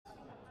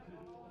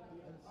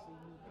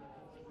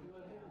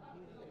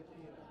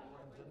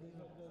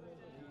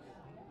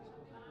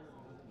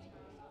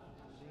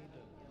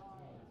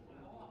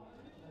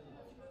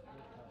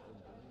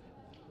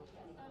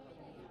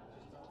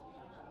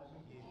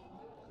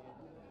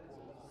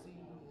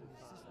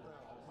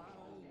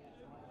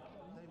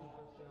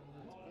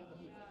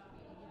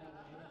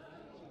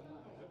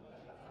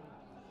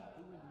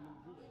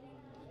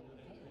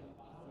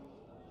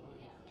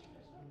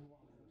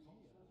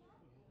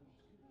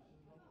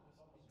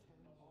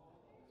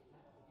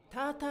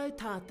Tātou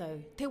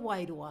tātou, te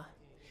Wairoa.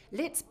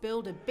 Let's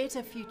build a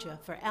better future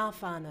for our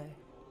whānau.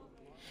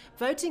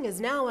 Voting is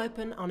now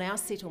open on our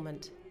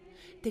settlement.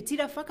 Te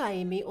Tira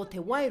Whakaemi o te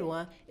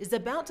Wairoa is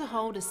about to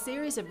hold a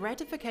series of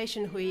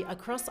ratification hui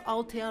across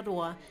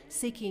Aotearoa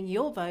seeking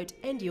your vote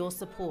and your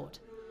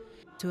support.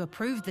 To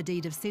approve the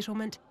deed of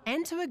settlement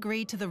and to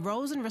agree to the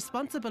roles and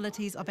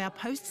responsibilities of our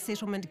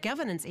post-settlement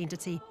governance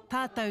entity,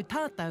 Tātou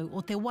tātou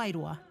o te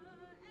Wairoa.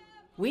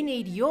 We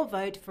need your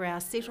vote for our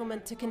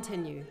settlement to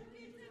continue.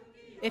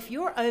 If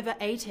you're over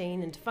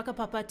 18 and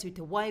whakapapa to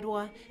te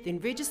Wairoa, then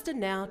register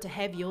now to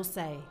have your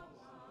say.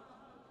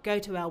 Go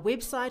to our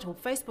website or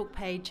Facebook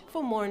page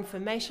for more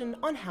information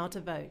on how to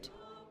vote.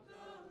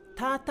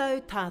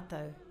 Tātou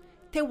tātou,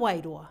 te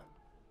Wairoa.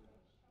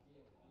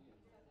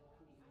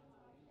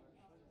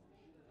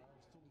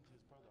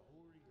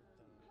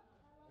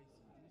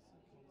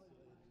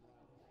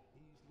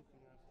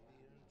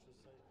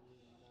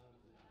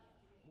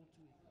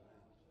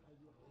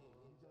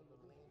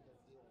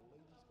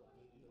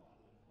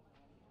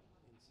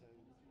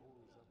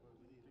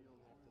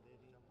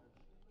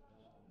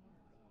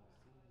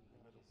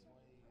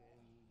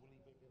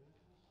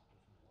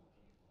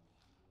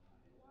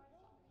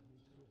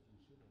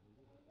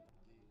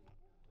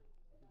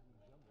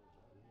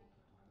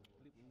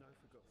 Let me know if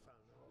we've got fun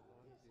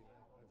online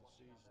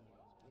overseas and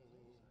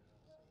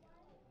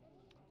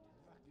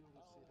fuck you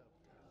all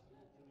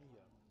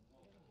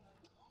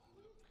set up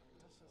here.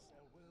 This is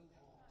our world,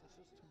 this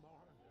is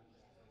tomorrow.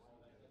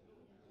 So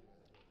it's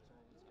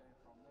going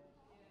from there,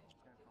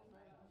 it's going from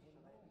there to there.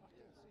 I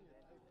can see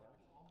it, hey bro,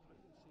 I can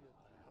see it.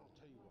 I'll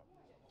tell you what.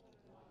 When I first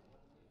got into the army,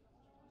 back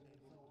home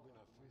many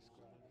years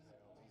ago, it was back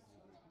at one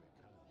specific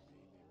project.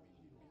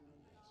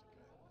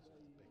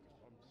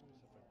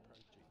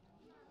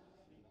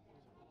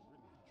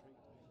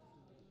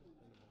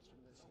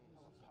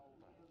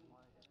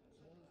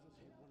 Really intrigued me. And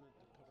it was from this upholder. He wanted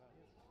to put up,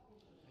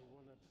 he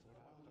wanted for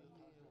our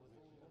organised,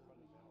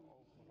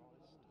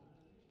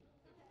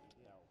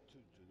 our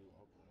tūturu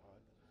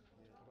occupied,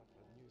 put up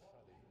a new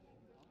whare,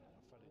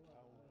 a whare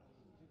taonga,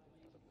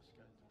 but it was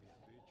going to be a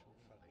virtual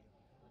whare.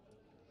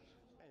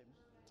 And,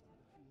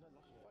 not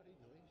like a whare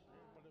nui,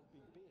 but it'll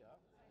be beer,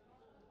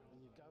 and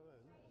you go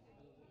in,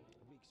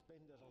 it'll be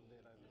expanded on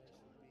that over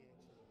time.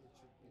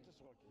 Just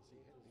so I can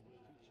see happening in the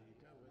future, you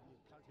go in, you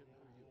plug in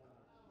who you are,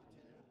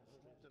 then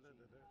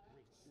the whare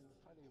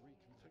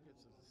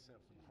reconfigures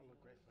itself in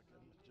holographic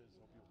images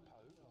of your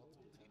po,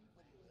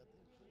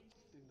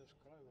 then this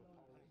glow of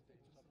pole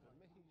stands up and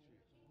mehis you,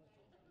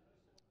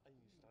 and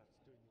you start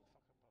doing your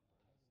whakapapa.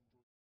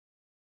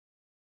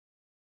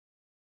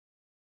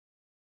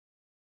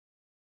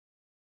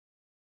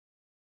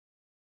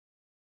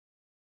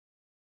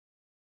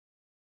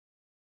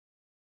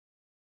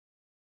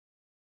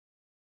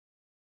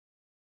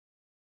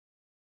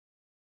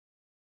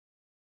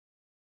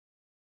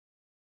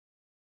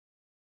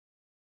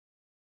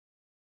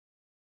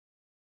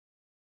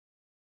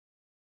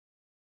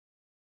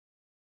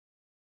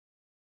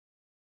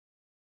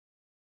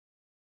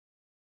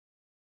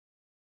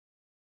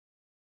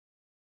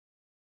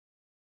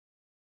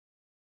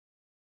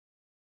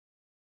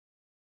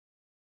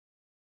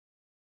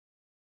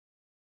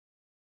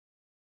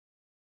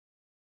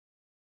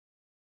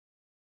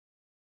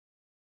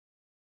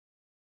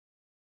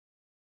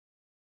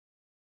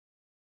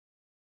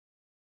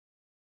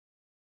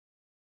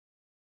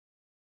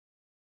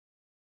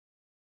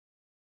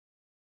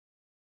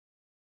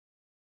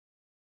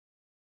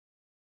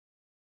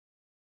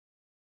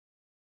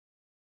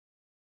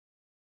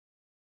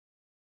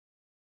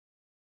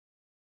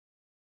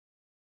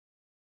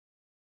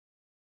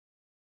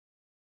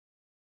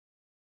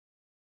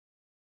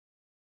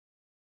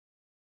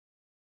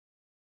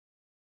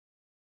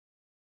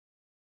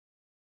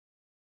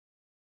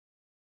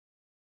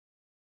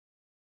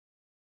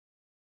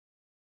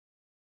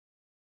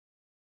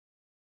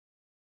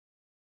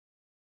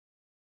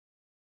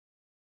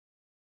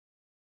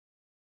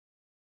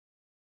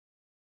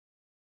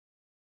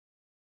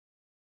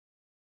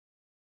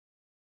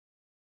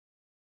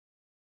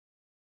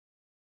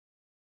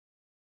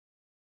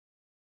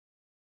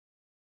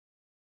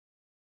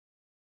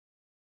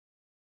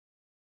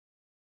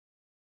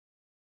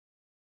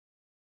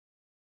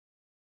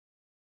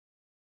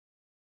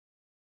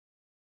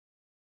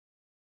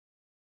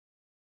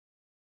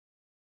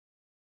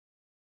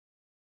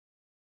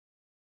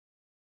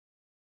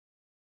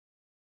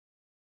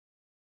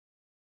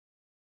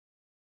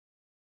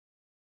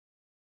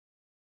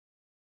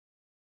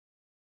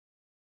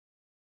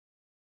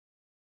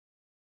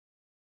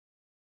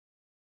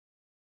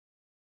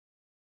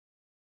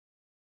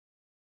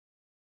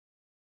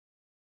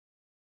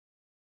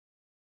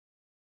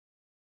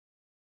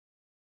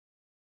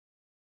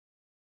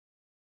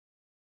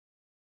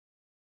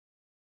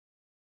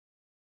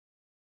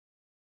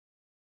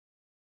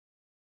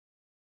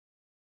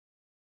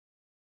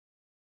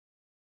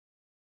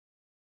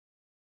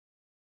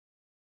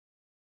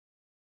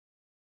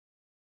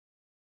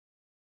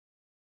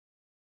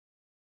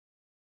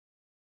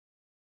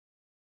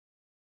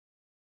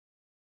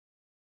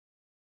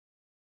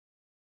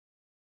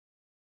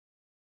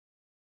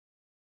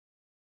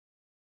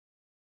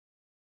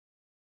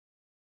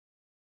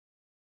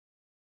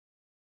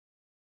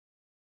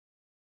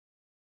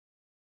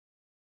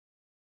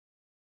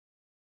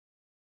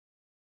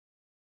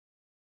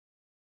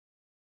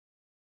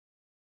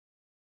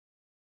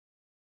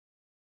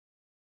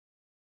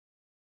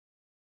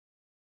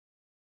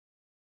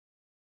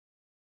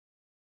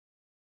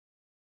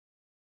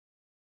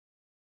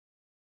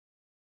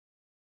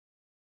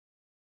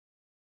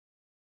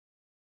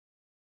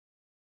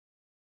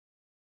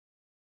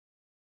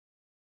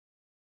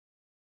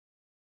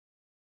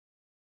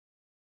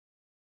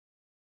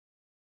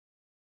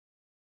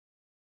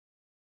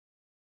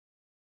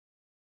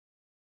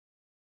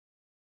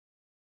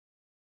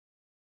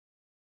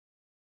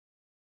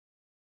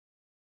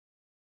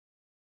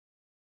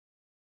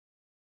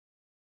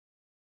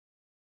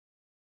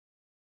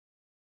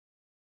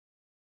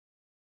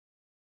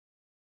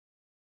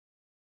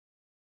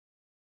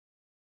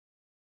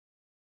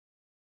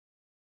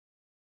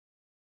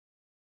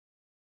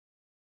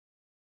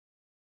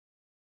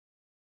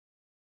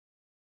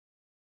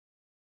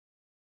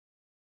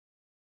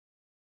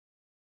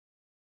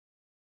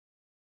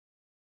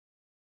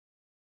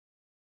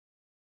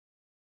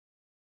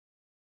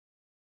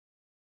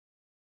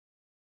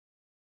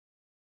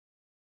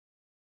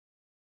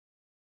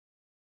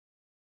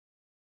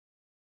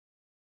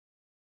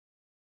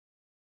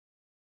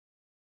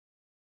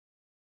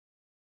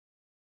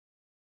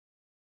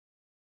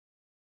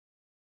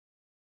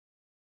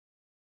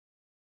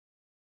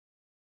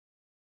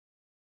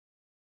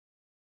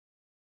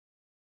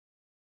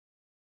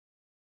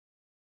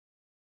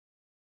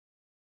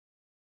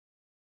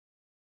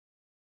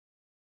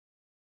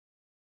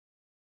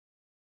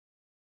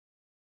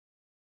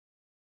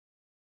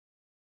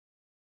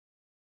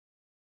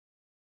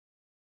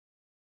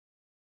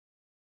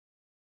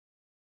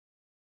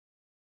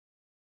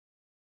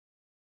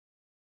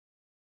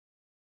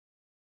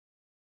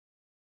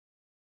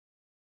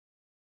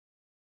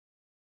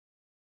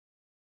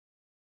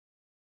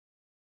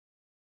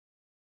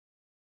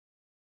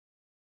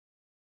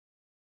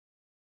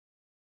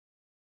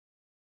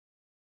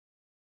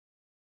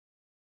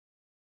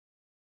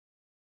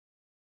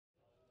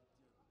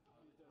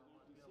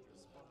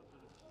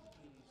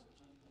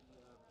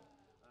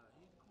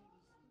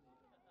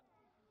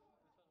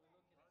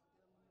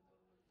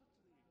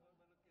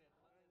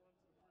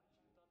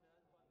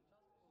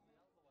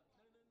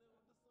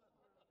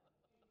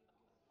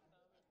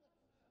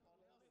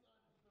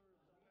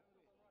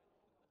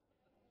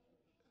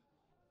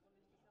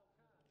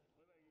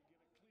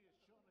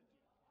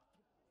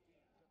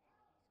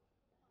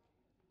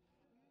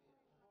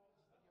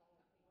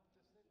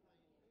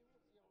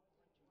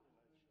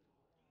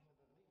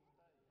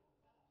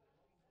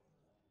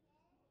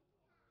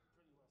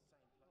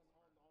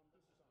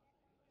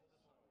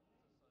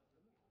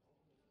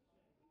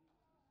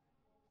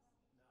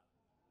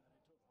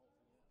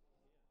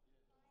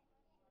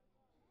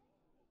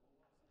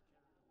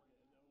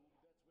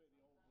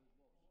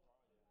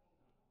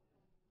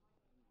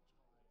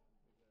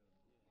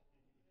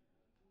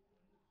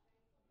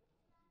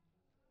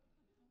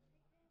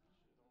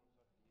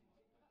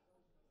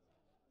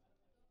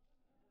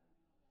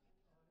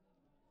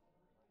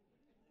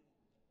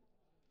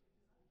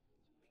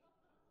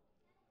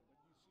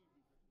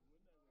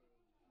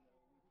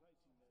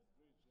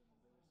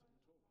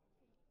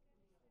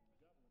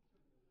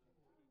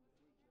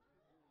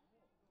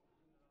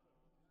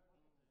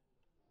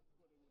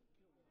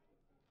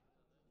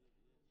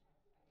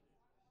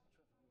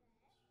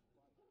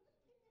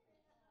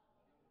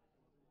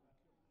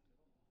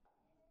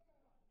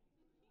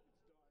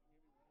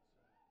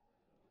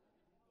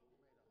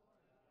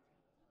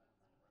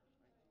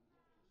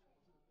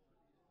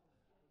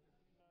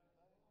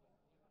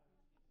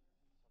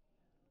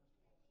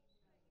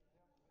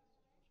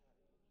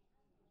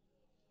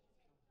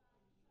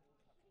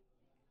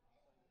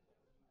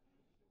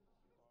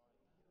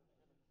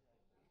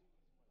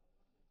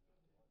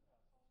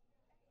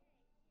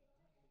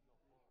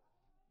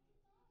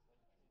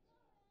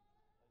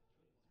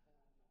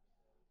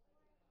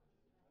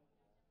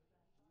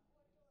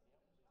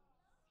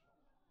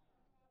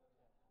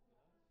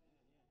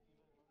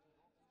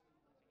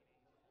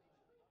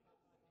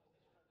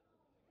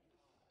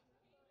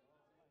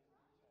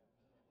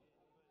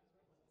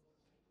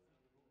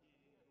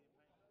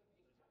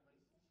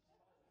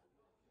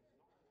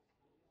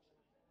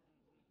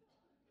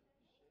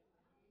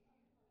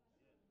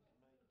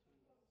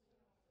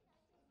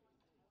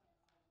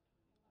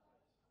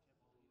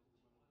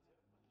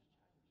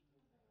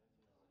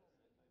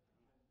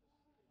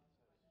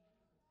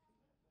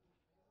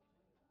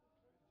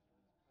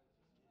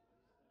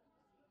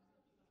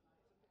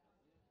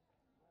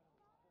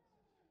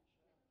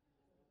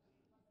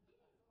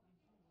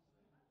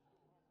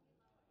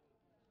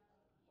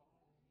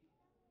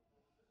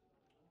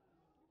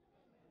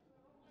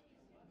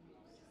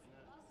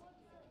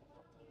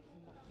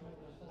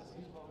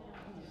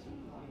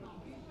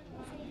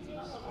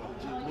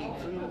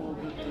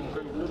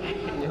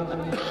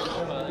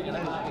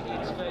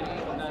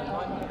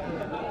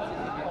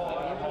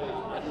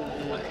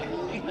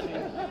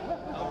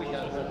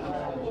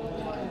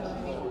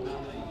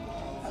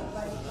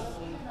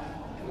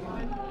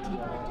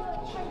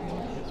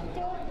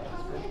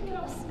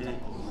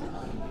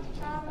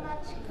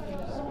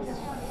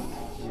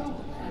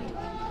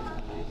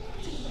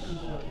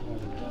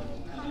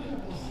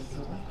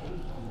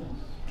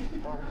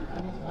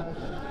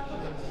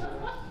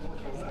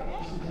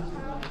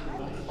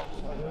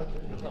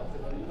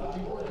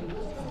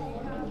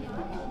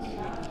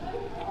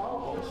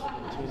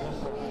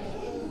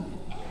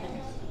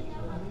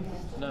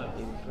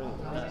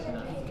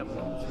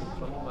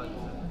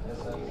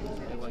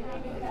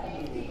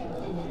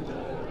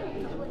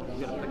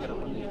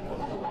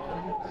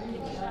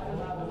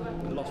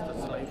 Lost a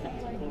slave.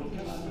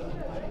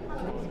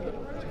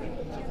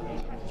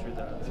 Through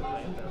that.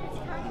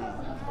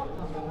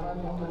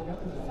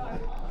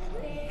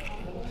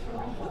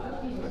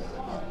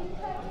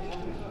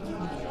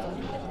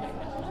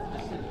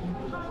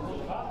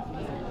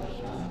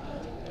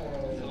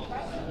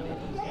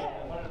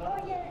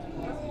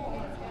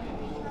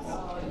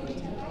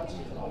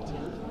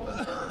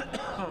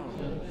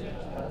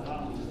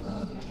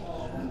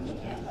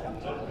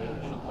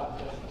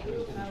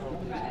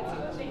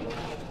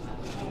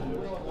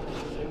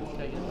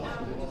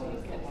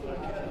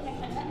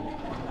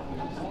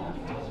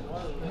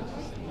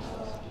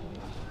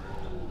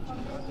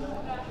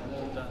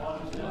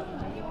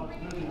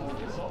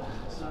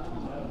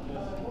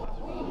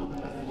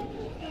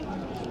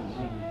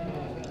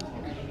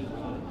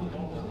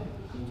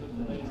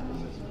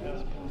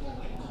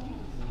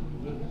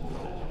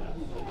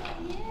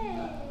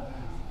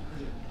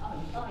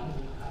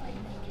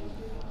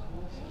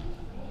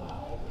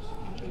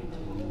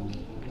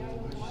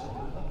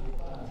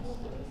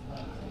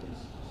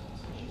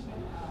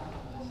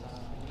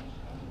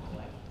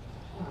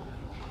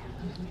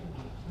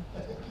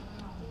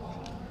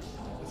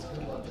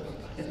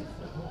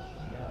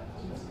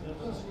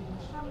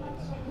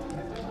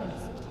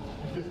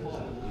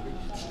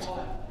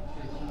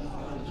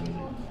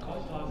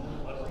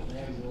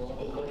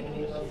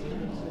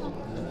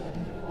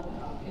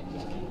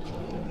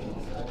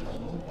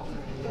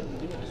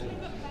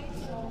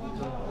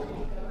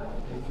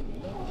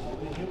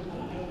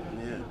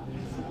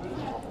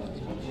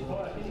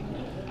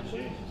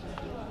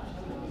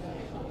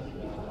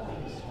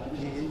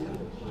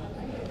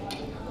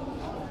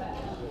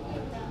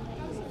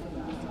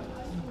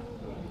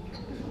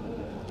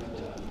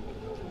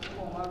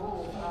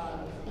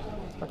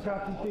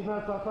 Kāti tēnā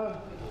tātou,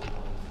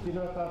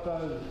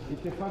 I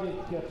te whare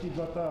kia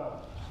tīwata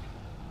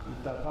I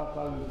tā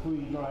tātou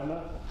hui naina,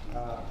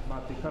 mā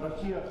te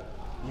karakia,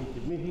 me te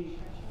mihi,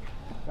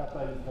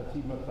 kātai ka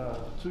tīmata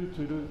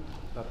tūturu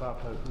tā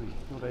tātou hui.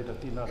 Nō reira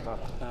tēnā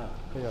tātou,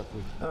 kei a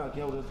koe.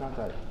 Kia ora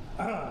tātai.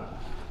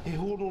 He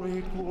hōrore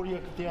he kōria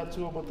ki te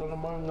atua matana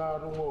mau ngā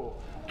rongo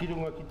ki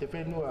runga ki te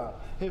whenua,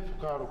 he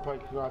whakaro pai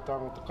ki ngā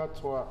tāngata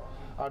katoa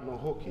anō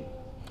hoki.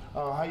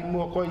 Hei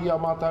mua koe I a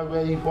mātou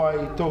e I whai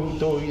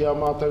tohu I a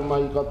mātou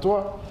mai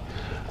katoa.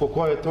 Ko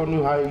koe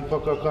tonu hei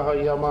whakakaha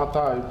I a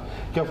mātou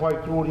kia whai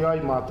kōri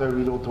ai mātou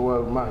I roto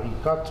au mahi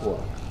katoa.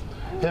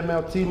 He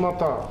mea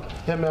tīmata,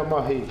 he mea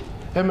mahi,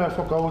 he mea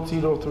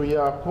whakaoti roto I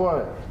a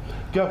koe.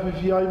 Kia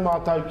whiwhi ai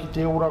mātou ki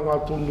te oranga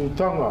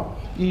tonutanga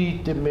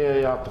I te mea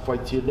I a te whai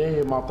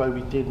tēnei e mātou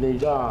I tēnei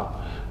rā.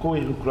 Ko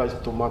Ihu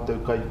Christ tō mātou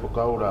kai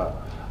whakaora.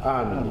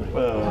 Āmini.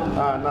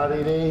 Nā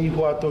rere e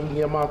ihua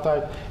tohungia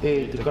mātou,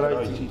 e te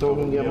karaiti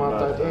tohungia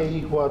mātou, e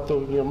ihua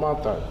tohungia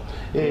mātou,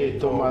 e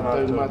tō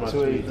mātou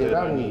matua I te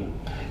rangi,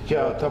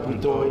 kia tapu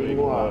tō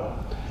ingoa,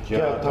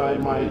 kia tai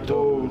mai tō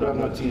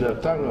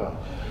rangatiratanga,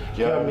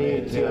 kia me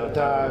te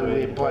tāu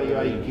e pai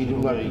ai ki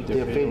runga I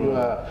te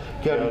whenua,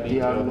 kia riti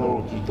anō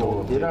ki tō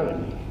te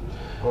rangi.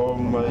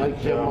 Mai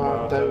kia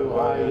mātou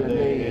ai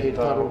nei he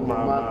taro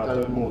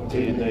mātou mō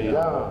tēnei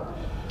rā,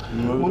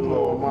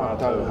 muro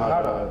mātou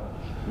hara,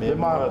 me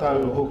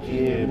mātou hoki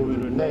e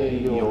muru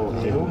nei o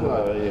te hunga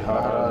e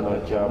harana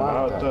kia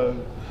mātou.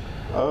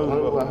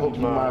 Aua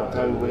hoki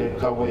mātou e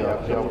kawea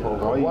kia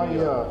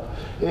whakawaia,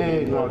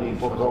 e ngari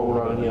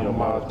whakaorania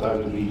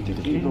mātou I te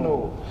kino,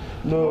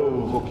 no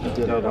hoki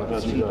te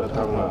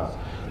rangatiratanga,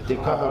 te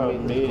kaha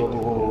me te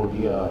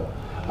korohoria,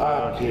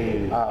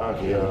 ake.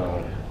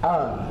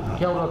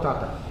 Kia ora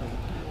tata.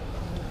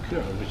 Kia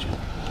ora Richard.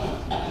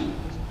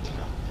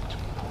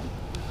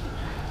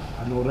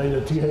 Anō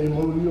reira tihei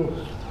muri o.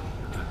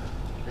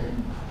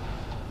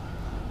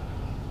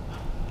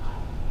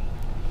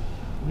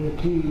 Me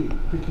ki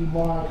piki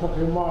mai,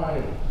 kake mai,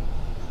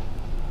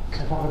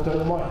 e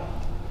whakatau mai.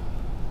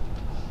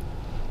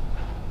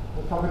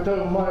 E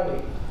whakatau mai,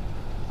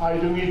 ai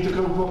rungi te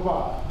kaupapa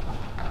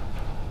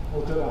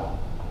o te rā.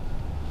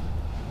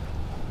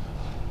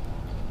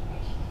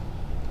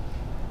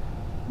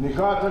 Ni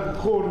kātaka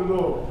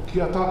kōrero ki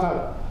a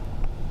tātou.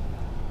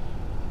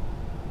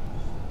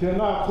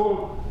 Tēnā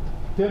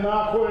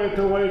koe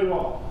te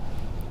Wairoa.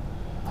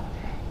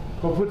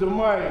 Ko puta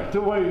mai te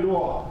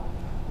Wairoa.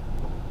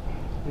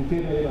 I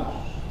tēnei rā.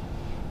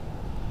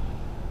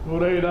 Nō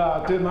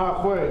reira, tēnā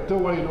koe, te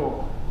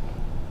Wairoa.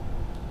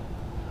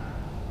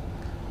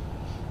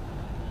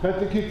 Kei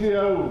te kite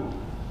au,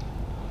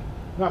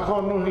 ngā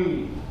kanohi,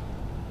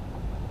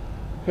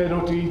 kei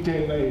roti i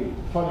tēnei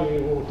whare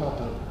o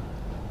tātou.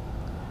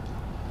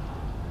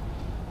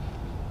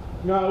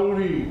 Ngā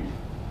uri,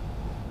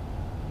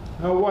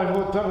 ngā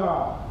waihotanga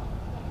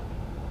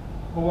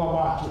o ngā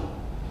mātua.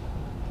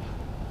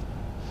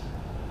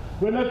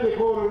 Wena te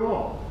kōrero,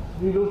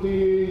 i roti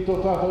i tō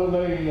tātou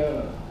nei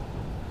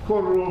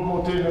kōrero mō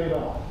tēnei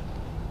rā.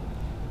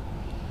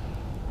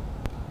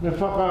 Me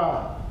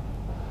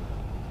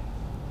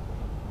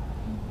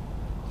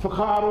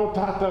whakaaro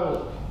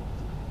tātou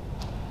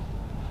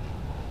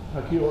a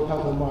ki o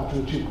tātou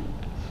mātua tiku.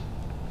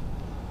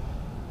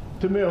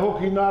 Te mea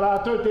hoki nā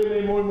rātou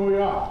tēnei moi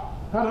moi a.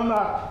 Hana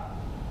nāka.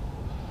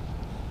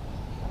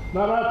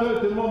 Nā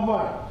rātou te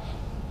mamai.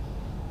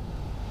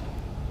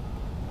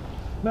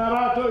 Nā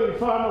rātou i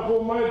whānako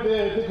mai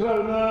te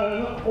krau o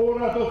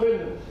rātou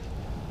whenu.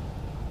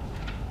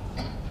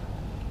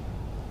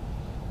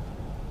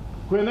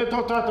 Koe ne tō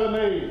tātou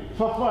nei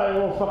whawhai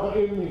o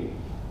Whakaemi.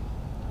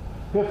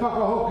 He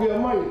whakahokia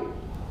mai,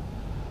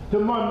 te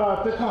mana,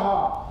 te kaha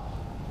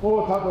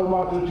o tātou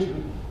mātou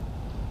tiku.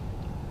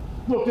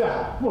 Mō te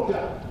aha, mō te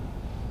aha.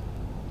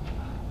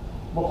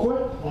 Mō koe,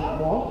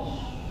 mō.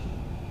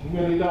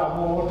 Ngeri rā,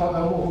 mō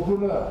tātou mō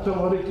kupuna, te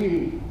mariki.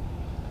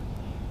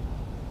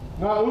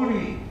 Ngā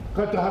uri,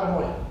 kai te hara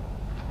mai.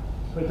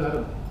 Kai te hara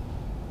mai.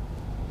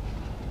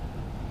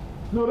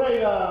 Nō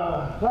reira,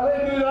 ka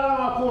reiri rā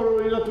ngā kōro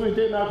i ratu i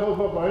tēnā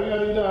kaupapa.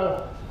 Ngeri rā,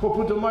 ko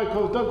puta mai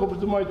koutou, ko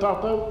puta mai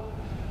tātou.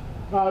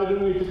 Nā i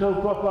rungi te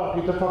kaupapa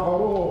ki te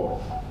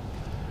whakarongo,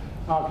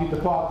 ki te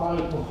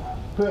pātai ko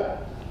pēr.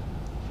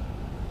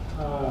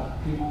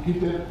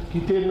 Ki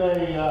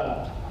tēnei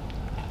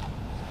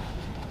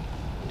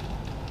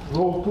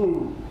rōpū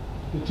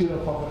te tira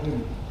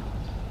Whakaemi.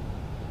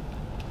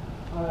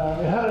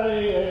 E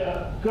harei,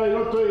 kai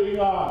roto i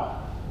ngā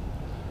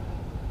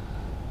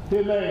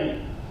tēnei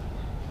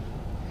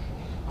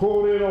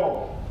kōrero,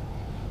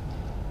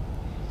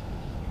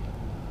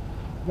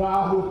 ngā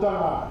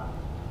ahutanga,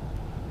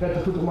 kei te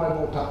whutu mai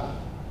mō tata.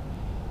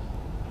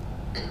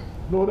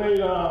 Nō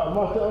reira,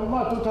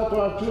 mātu tata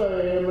atua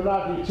e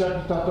manaki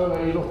tiaki tata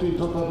i roti i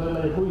tō tata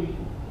nei hui.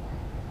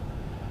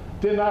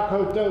 Tēnā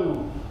koutou,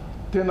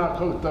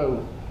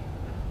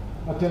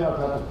 a tēnā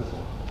tata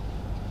katoa.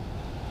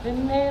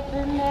 Pene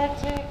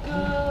te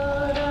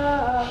kura.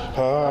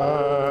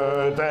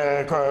 Hau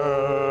te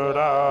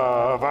kura,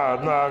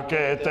 whana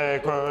ke te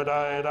kura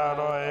i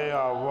raro e a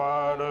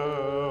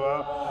Wairoa.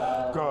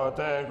 Ko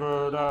te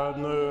kura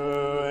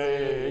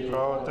nui,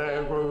 ko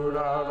te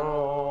kura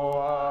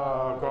roa,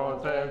 ko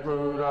te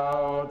kura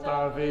o ta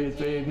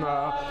whitina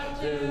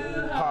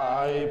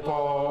haipo.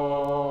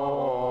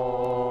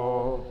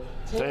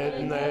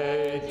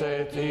 Tēnei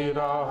te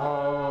tira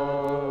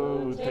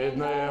hau,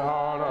 tēnei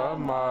hara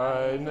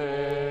mai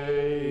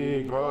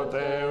nei, ko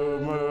te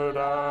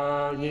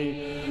umurangi,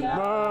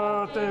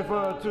 nā te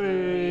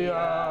whatui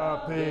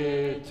a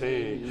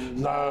piti,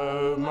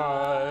 nau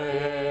mai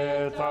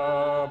e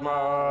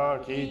tama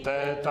ki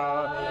te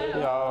tai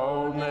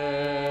au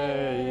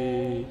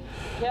nei.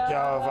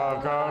 Kia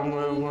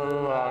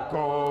whakangungu a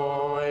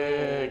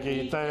koe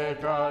ki te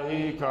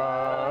kai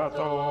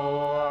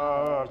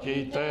katoa,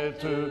 ki te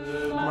tū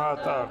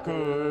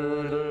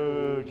matakuru,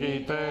 ki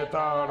te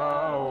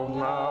tara o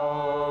ngā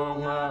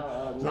onga,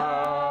 ngā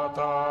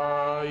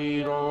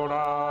tairo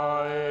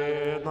rā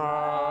e ngā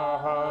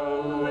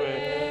hau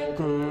e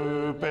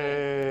kupe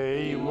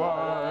i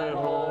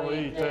Wairoa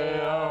i te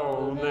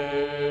ao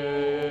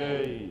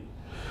nei.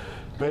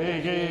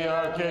 Peki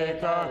ake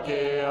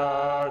kake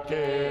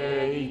ake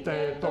i te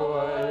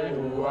toe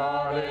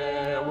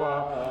huarewa,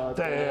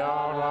 te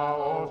ara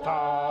o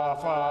tā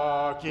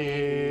whaki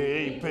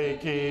i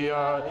peki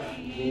ai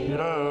i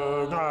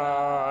runga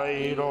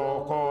i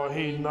roko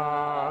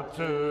hina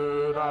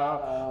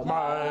tura,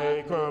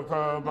 mai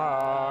kuka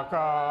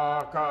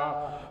makaka,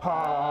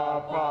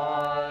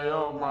 hapai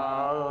o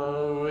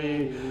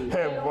maui,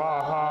 he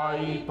waha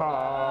i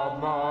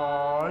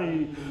pāmai,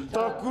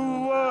 taku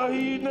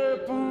ahine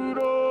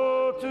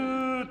purotu,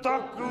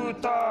 taku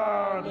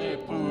tāne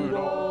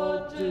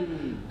purotu,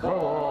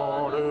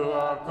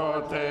 korua ko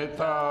te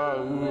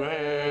tau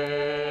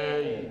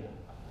ei.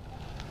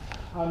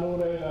 Anō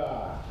reira,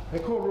 he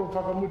koro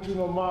whakamutu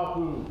no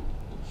māpu,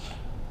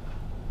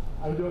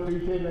 ai roti i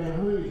tēnei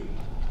hui.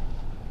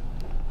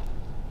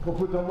 Ko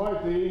puta mai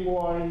te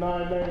ingoa i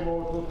nai nei mō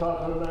tō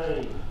tātou nei,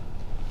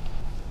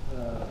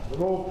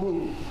 rōpū,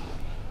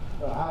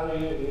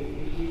 hare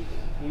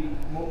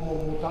mō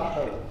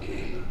tātou.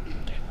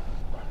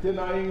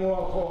 Tēnā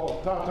ingoa ko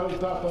tātou o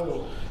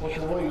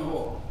te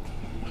Wairoa.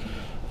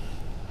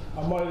 A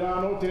mai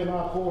rāno tēnā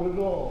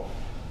kōrero,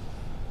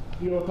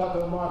 i o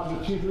tātou mātua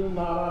tiru,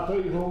 nā rātou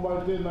i hō mai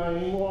tēnā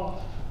ingoa,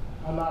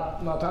 a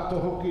nā tātou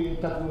hoki e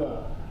takua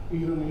i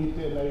rungi i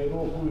tēnei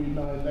rōpū i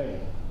nai nei.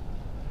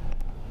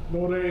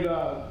 Nō reira,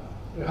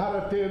 e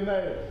hara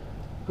tēnei,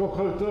 ko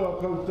koutou,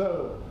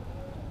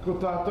 Ko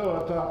tātou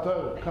a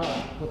tātou,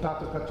 ko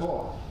tātou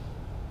katoa,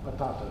 a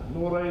tātou.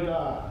 Nō reira,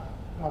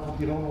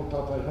 awhaki rono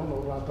tātou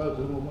hono rātou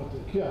te rō mate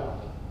kia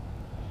hata.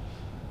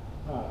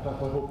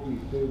 Tātou hoki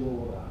te rō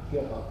rā,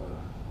 kia tātou.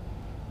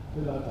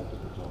 Tēnā tātou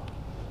katoa.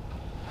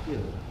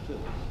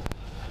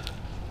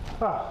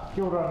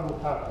 Kia ora no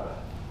tātou.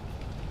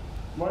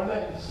 My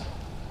name is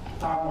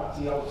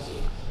Tamati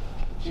Olsen,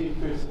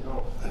 Chairperson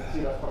of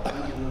Tira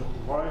Whakaemi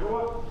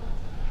Wairoa.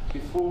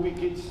 Before we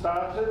get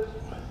started,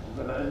 I'm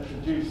going to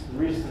introduce the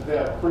rest of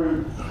our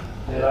crew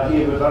that are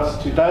here with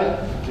us today.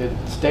 The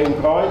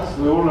stand guys,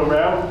 we're all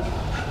around.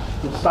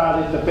 We'll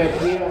start at the back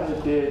here,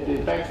 at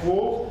the back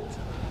wall.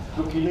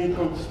 Looking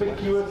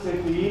inconspicuous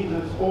at the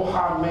end is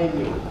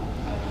Whakaemi,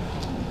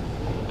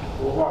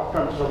 or what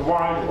comes from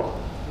Wairoa.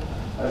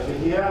 Over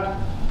here,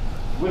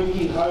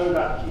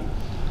 Wairoa.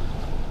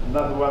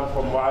 Another one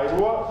from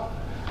Wairoa.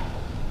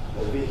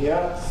 Over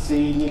here,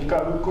 Sini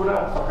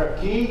Kahukura,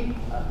 Whakaki.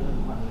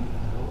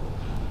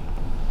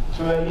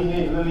 Tuahine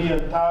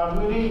Lilian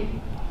Tāhuri,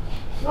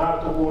 Ngā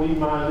Tohori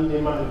Mahine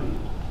Mahuri.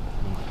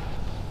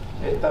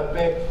 At the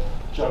back,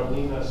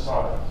 Jonina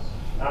Science,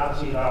 Ngā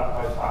Tira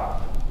Whaiwha,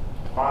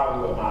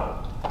 Wāua Māu.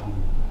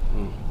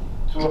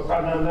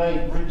 Tuakana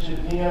nei,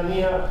 Richard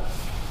Nia,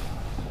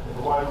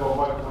 Wairoa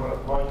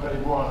Waikari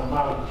Moana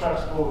Māu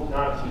Trust Board,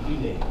 Ngā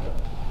Tihine.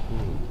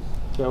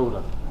 Kia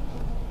ora.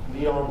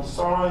 Leon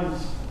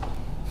Signs,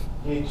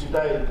 here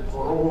today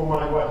for all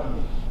my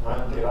wahine,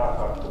 Ngā Te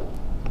Rāwhako.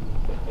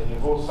 And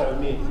you've also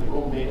met, we've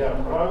all met our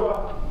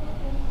Wairoa.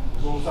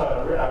 There's also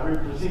a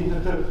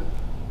representative,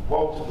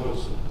 Walter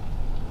Wilson,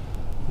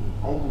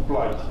 Uncle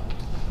Blake.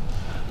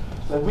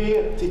 So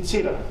we're Te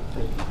Tira,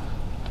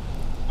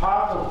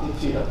 part of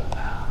Te Tira.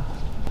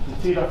 Te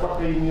Tira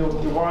Whakaemi o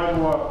Te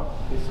Wairoa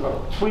has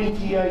got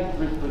 28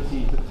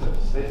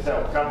 representatives. That's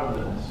our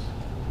government.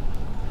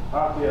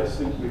 Half of us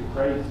think we're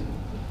crazy.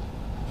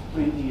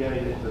 28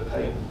 at the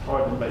table,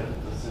 try to make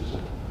a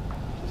decision.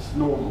 It's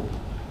normal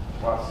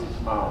for us as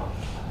Māori.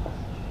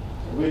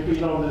 We've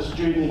been on this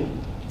journey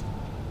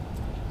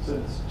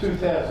since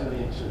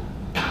 2002.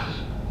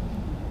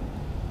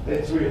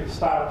 That's where it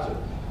started.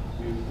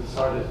 We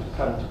decided to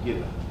come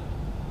together.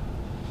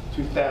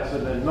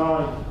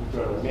 2009, we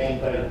got a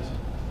mandate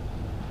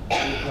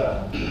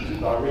to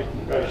direct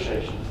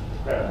negotiations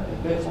with the Crown.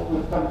 And that's what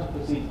we've come to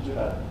present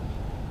today,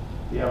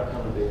 the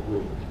outcome of that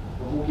work.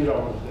 But we'll get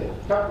on with that.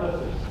 A couple of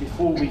things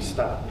before we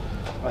start.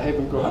 I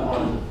haven't got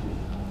mine with me.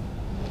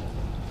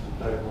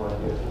 Don't mind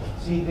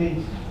that. See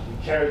these?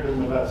 We carry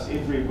them with us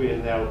everywhere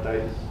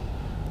nowadays.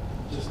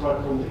 Just like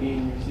on the Air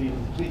New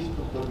Zealand, please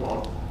put them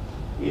on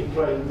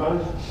airplane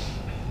mode.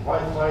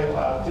 Wi-Fi,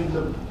 tell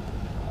them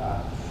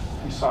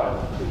be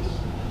silent, please,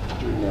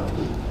 during our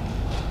week.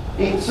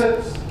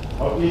 Exits,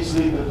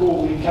 obviously the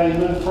door we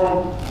came in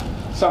from,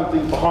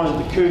 something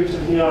behind the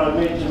curtain here, I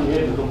imagine we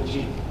had a little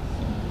check.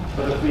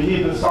 But if we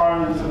hear the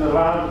sirens and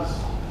alarms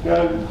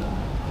go,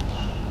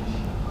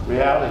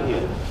 we're out of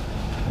here.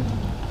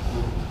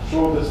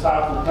 Sure, the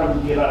staff will come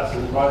and get us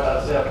and invite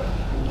us out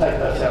and take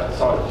us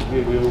outside to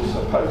where we're all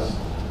supposed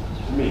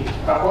to meet.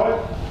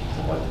 Kapai,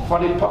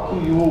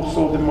 Wharepaku, you all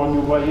saw them on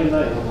your way in,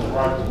 on the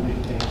right and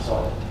left hand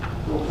side.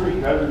 Feel free to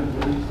go to the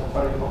release of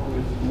Wharepaku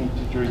if you need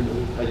to during the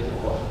week, take it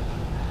away.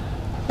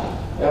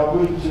 Our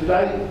week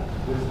today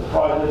was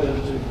divided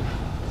into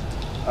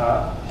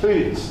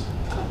thirds.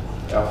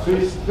 Our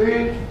first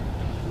third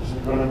is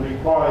we're going to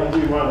require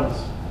everyone's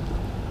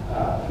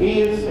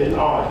ears and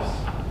eyes.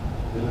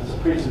 And it's a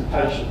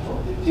presentation from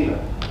Te Tira.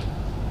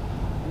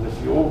 And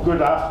if you're all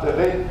good after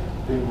that,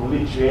 then we'll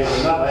let you add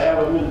another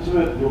element to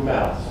it, your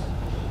mouths.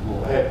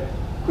 We'll have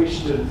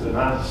questions and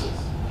answers.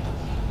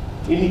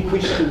 Any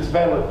questions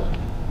valid?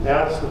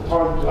 Now's the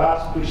time to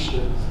ask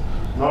questions,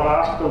 not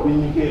after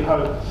when you get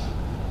home.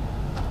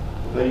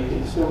 Although you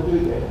can still do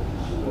that.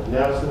 But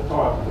now's the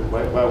time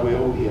while we're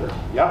all here.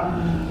 Yeah?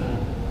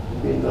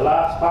 And then the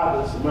last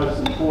part is the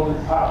most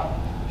important part.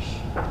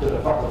 Te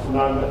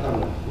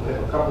whakawhanaungatanga. We'll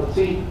have a cup of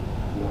tea.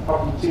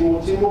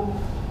 Timo.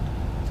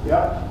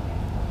 Yeah.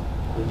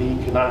 And then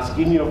you can ask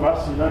any of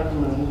us,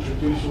 come and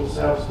introduce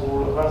yourselves to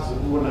all of us.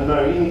 If you want to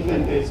know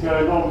anything that's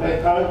going on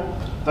back home,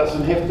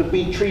 doesn't have to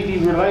be treaty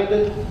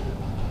related.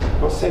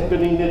 What's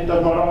happening at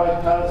the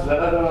marae cards,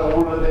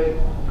 all of that,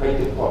 kei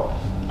te pai.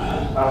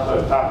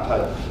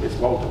 Tātou, as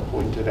Walter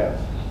pointed out.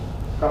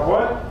 Ka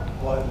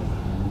pai?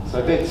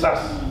 So that's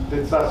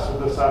us for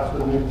this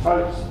afternoon,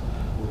 folks.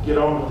 We'll get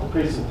on with the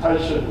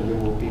presentation and then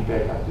we'll be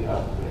back up the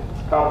other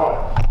bit. Ka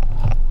pai?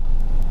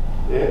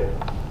 Yeah.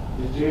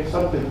 Did you have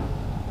something?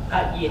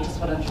 Yeah, just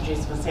want to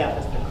introduce myself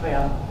as the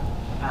Crown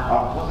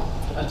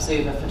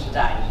Observer for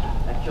today.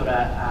 Kia ora,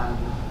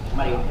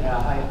 Mari o Kira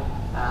Hau,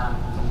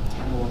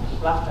 no Te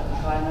Glafta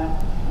Kakaina,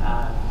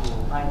 ko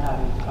Raitau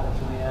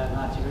Whakatuea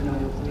Ngāti Rino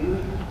i o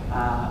Kuiui,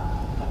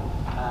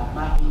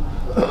 Mahi,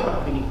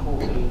 Pini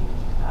Kōpiri,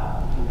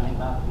 Tēnei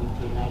Māpui,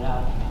 Tēnei Rā,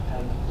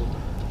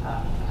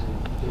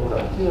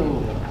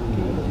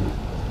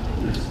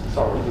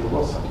 Sorry, there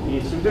was something.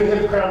 Yes, we do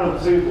have Crown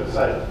Observer,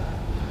 so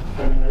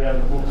coming around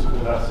the books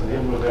with us and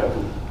then with our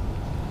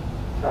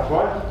ka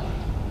pai?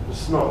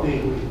 It's not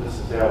their way, this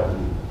is our way.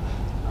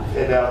 We've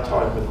had our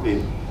time with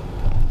them.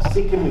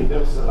 Secondly,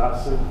 that was the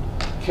last thing,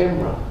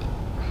 camera.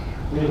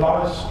 We're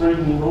live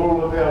streaming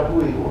all of our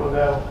hui, all of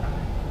our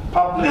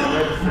public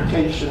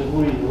ratification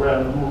hui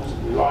around the motu.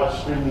 We're live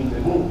streaming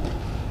them all.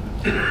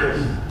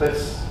 Because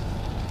that's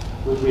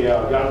where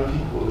our young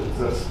people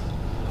exist,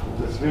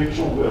 in this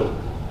virtual world.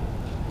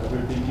 And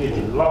we've been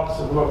getting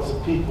lots and lots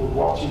of people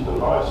watching the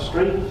live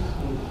stream,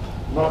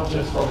 not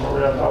just from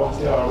around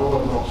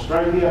Aotearoa in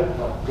Australia,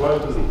 but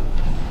globally.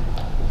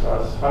 So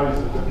I suppose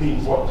it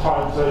depends what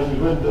time zone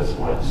you're in, this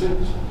might suit.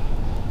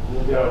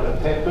 You'll be able to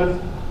tap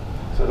in.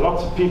 So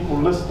lots of people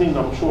listening,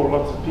 I'm sure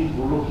lots of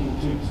people looking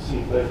to see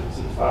if they can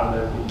see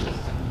whānau in this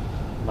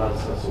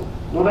amongst us all.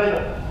 Nō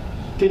reira,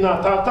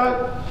 tēnā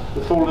tātou,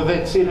 with all of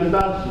that said and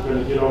done, we're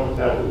going to get on with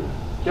our work.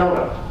 Kia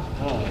ora.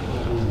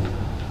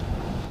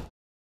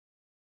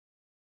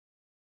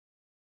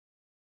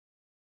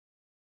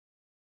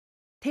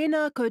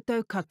 Tēnā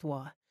koutou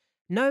katoa.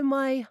 Nau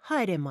mai,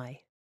 haere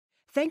mai.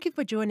 Thank you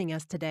for joining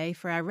us today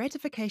for our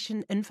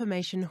Ratification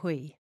Information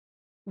Hui.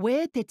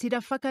 We're Te Tira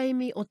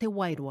Whakaemi o Te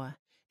Wairoa,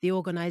 the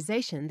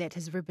organisation that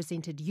has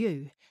represented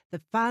you,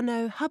 the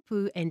whānau,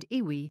 hapu and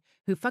iwi,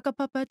 who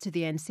whakapapa to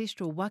the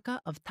ancestral waka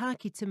of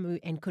Tākitimu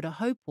and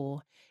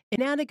Kurahaupō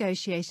in our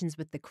negotiations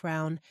with the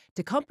Crown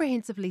to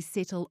comprehensively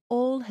settle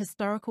all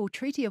historical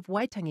Treaty of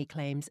Waitangi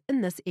claims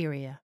in this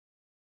area.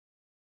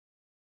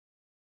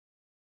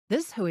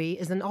 This hui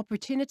is an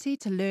opportunity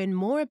to learn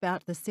more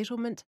about the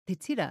settlement Te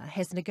Tira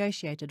has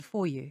negotiated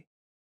for you.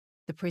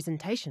 The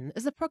presentation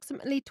is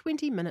approximately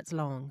 20 minutes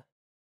long.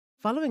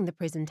 Following the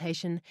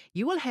presentation,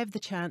 you will have the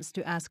chance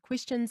to ask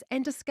questions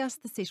and discuss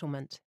the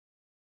settlement.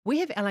 We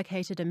have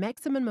allocated a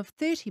maximum of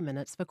 30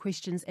 minutes for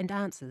questions and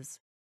answers.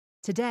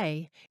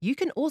 Today, you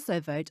can also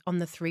vote on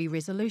the 3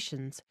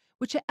 resolutions,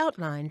 which are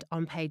outlined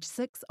on page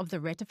 6 of the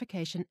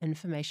Ratification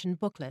Information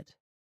Booklet.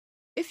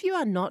 If you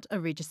are not a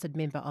registered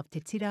member of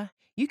Te Tira,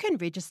 you can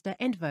register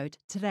and vote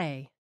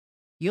today.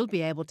 You'll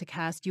be able to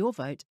cast your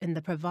vote in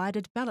the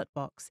provided ballot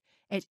box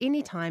at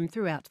any time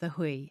throughout the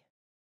hui.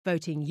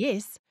 Voting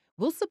yes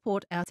will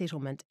support our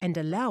settlement and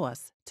allow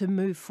us to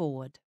move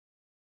forward.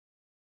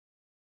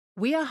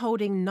 We are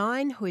holding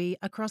 9 hui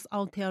across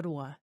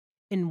Aotearoa,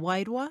 in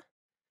Wairoa,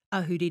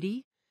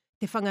 Ahuriri,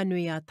 Te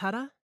Whanganui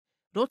Tara,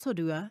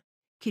 Rotorua,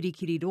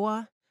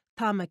 Kirikiriroa,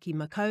 Tāmaki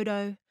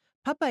Makaurau,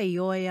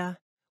 Papaioia,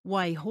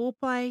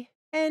 Waihōpai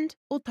and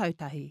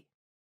Otautahi.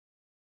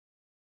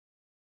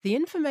 The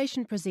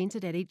information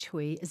presented at each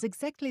hui is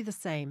exactly the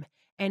same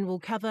and will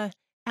cover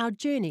our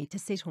journey to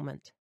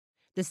settlement,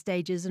 the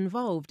stages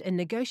involved in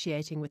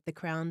negotiating with the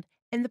Crown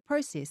and the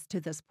process to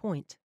this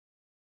point.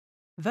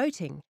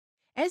 Voting.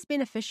 As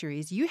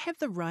beneficiaries, you have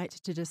the right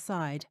to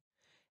decide.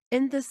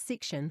 In this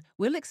section,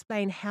 we'll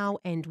explain how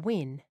and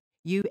when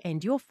you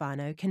and your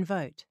whānau can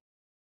vote.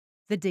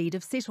 The deed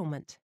of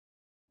settlement.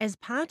 As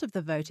part of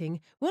the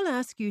voting, we'll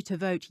ask you to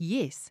vote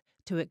yes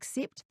to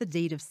accept the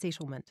deed of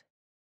settlement.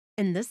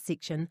 In this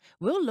section,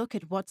 we'll look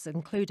at what's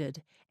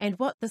included and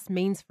what this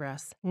means for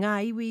us,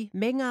 ngā iwi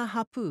me ngā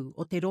hapu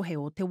o te rohe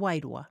o te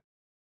Wairoa.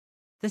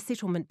 The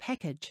settlement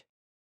package.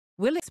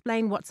 We'll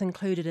explain what's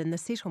included in the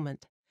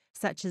settlement,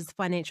 such as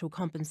financial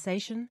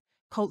compensation,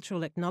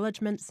 cultural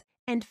acknowledgements,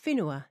 and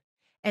whenua,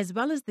 as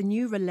well as the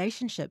new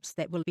relationships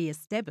that will be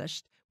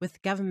established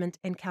with government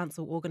and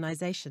council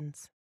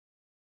organisations.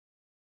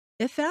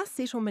 If our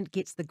settlement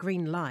gets the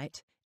green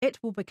light, it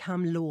will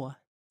become law.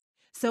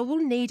 So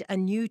we'll need a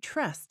new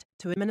trust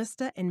to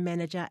administer and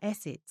manage our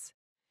assets.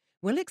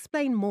 We'll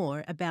explain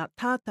more about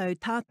tātou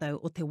tātou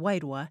o te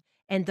Wairoa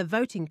and the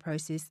voting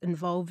process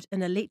involved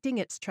in electing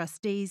its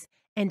trustees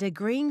and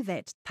agreeing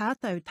that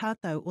tātou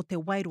tātou o te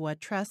Wairoa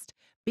Trust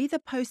be the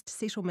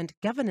post-settlement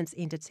governance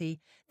entity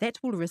that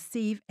will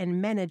receive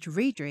and manage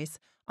redress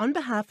on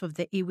behalf of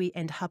the iwi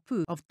and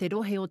hapu of te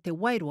rohe o te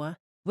Wairoa.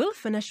 We'll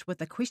finish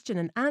with a question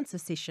and answer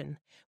session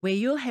where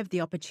you'll have the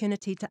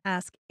opportunity to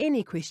ask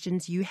any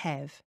questions you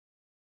have.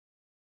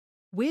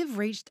 We've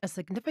reached a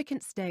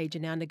significant stage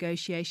in our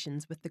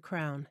negotiations with the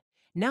Crown.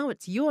 Now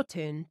it's your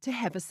turn to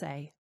have a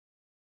say.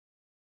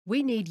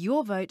 We need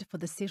your vote for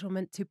the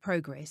settlement to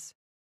progress.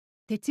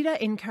 Te Tira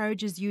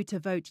encourages you to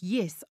vote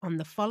yes on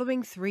the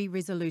following 3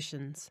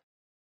 resolutions.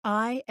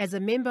 I, as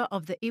a member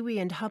of the iwi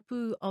and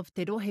hapu of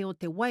te rohe o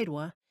te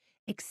Wairoa,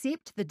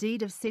 accept the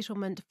deed of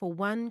settlement for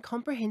one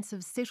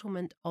comprehensive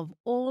settlement of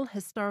all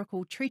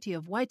historical Treaty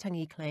of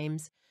Waitangi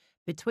claims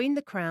between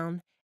the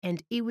Crown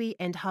and iwi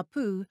and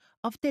hapu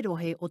of te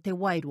rohe o te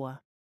Wairoa.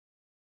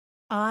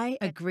 I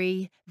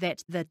agree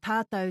that the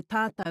tātou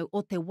tātou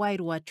o te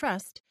Wairoa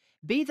Trust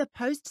be the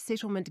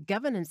post-settlement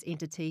governance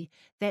entity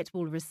that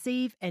will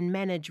receive and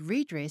manage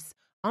redress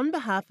on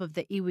behalf of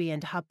the iwi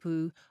and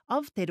hapu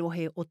of te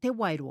rohe o te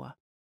Wairoa.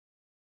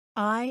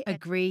 I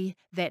agree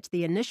that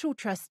the initial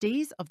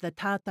trustees of the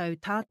tātou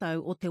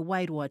tātou o te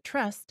Wairoa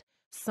Trust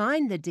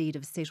sign the deed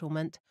of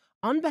settlement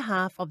on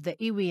behalf of the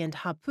iwi and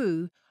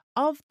hapu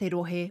of te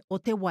rohe o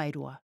te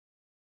Wairoa.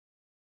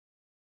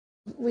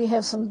 We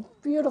have some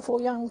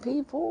beautiful young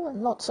people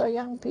and not so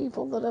young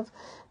people that have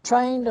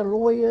trained as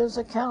lawyers,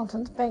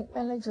 accountants, bank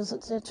managers,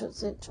 etc.,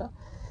 etc.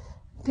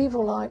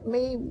 People like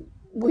me,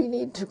 we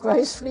need to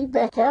gracefully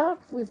back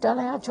out. We've done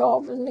our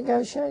job in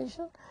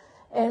negotiation.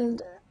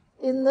 And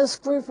in this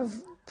group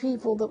of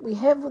people that we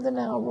have within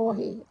our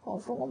rohi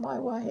of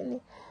Rongamai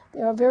Wahine,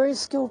 there are very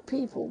skilled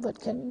people that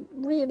can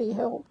really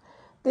help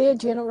their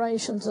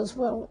generations as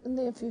well in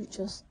their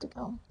futures to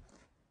come.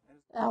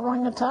 Our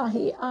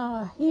rangatahi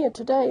are here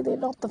today. They're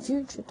not the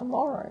future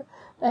tomorrow.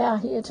 They are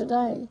here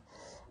today.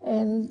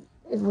 And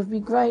it would be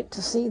great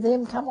to see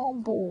them come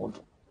on board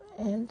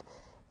and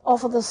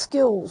offer the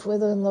skills,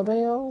 whether in the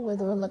reo,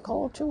 whether in the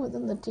culture, whether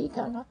in the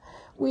tikanga.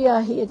 We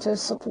are here to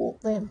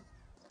support them,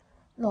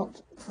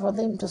 not for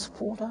them to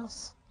support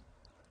us.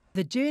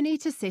 The journey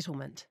to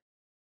settlement.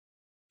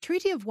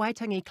 Treaty of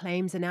Waitangi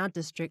claims in our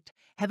district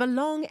have a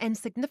long and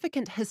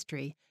significant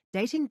history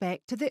dating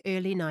back to the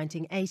early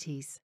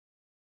 1980s.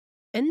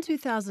 In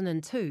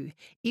 2002,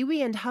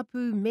 iwi and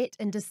hapu met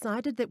and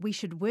decided that we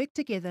should work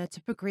together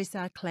to progress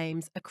our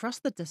claims across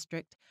the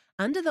district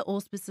under the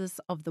auspices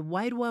of the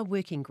Wairoa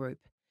Working Group.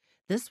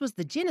 This was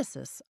the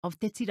genesis of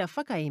Te Tira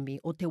Whakaemi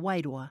o Te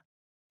Wairoa.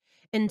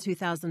 In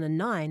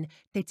 2009,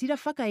 Te Tira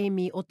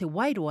Whakaemi o Te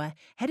Wairoa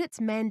had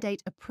its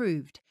mandate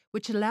approved,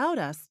 which allowed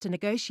us to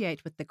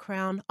negotiate with the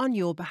Crown on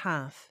your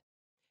behalf.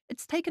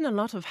 It's taken a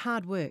lot of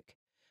hard work,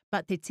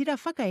 but Te Tira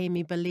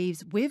Whakaemi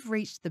believes we've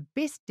reached the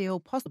best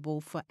deal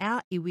possible for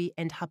our iwi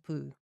and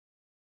hapu.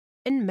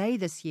 In May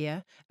this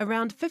year,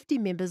 around 50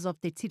 members of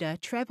Te Tira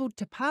travelled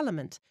to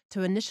Parliament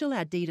to initial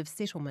our deed of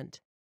settlement.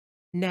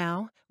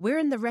 Now, we're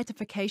in the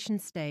ratification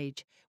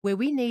stage, where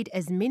we need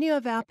as many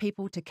of our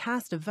people to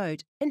cast a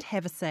vote and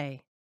have a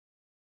say.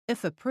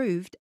 If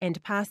approved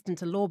and passed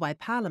into law by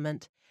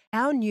Parliament,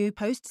 our new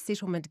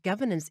post-settlement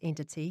governance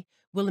entity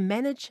will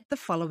manage the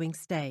following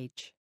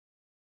stage.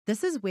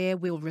 This is where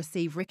we'll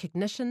receive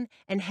recognition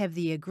and have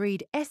the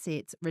agreed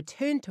assets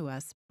returned to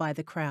us by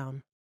the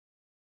Crown.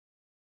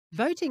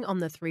 Voting on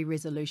the 3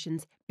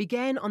 resolutions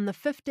began on the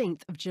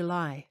 15th of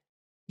July.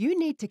 You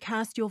need to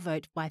cast your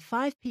vote by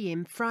 5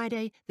 p.m.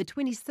 Friday, the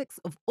 26th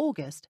of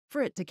August,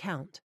 for it to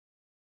count.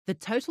 The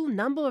total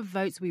number of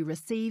votes we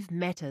receive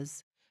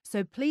matters,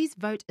 so please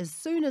vote as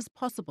soon as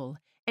possible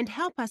and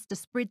help us to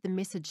spread the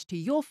message to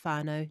your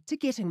whānau to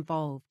get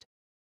involved.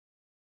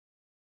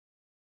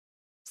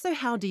 So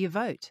how do you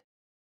vote?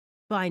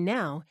 By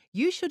now,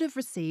 you should have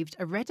received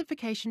a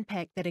ratification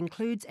pack that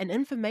includes an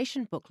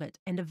information booklet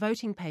and a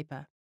voting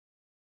paper.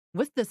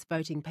 With this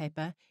voting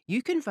paper,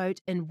 you can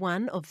vote in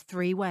one of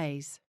 3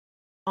 ways.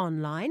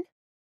 Online,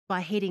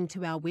 by heading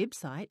to our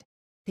website,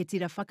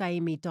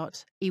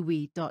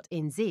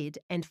 tetirawhakaemi.iwi.nz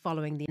and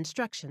following the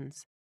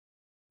instructions.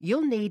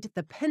 You'll need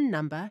the PIN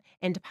number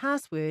and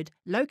password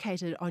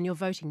located on your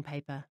voting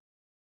paper.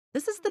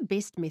 This is the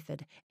best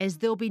method, as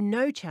there'll be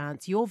no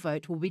chance your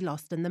vote will be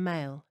lost in the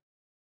mail.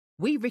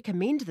 We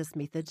recommend this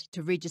method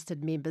to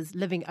registered members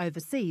living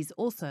overseas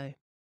also.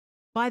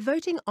 By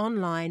voting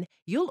online,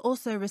 you'll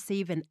also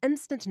receive an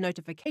instant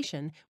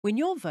notification when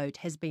your vote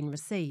has been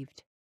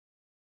received.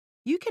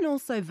 You can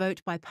also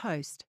vote by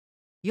post.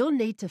 You'll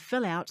need to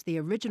fill out the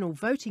original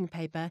voting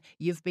paper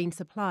you've been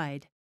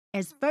supplied,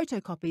 as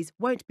photocopies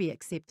won't be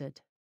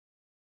accepted.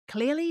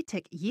 Clearly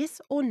tick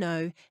yes or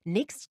no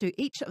next to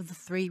each of the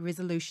 3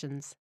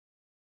 resolutions.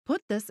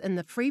 Put this in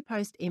the free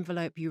post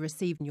envelope you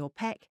receive in your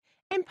pack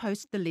and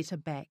post the letter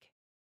back.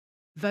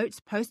 Votes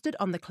posted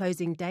on the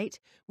closing date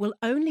will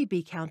only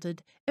be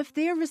counted if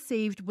they are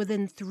received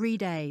within 3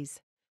 days,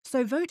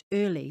 so vote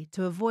early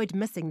to avoid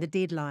missing the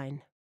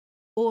deadline.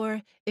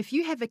 Or, if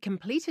you have a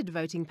completed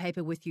voting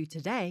paper with you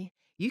today,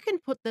 you can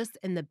put this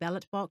in the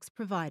ballot box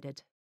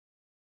provided.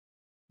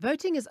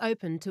 Voting is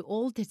open to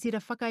all Te Tira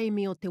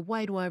Whakaemi o Te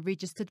Wairoa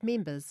registered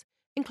members,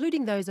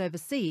 including those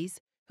overseas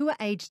who are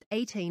aged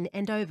 18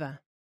 and over.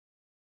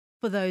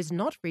 For those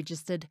not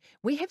registered,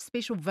 we have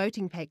special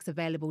voting packs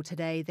available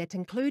today that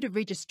include a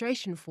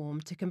registration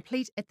form to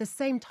complete at the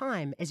same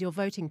time as your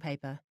voting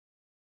paper.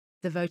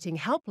 The voting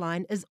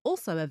helpline is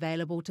also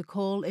available to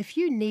call if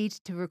you need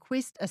to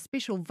request a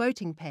special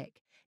voting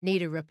pack,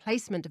 need a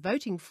replacement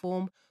voting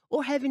form,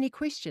 or have any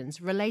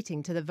questions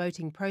relating to the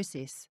voting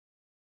process.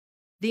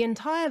 The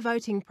entire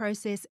voting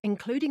process,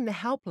 including the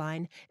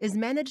helpline, is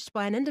managed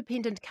by an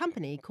independent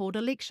company called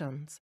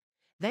Elections.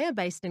 They are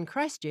based in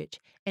Christchurch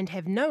and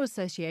have no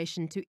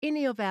association to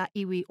any of our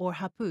iwi or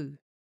hapu.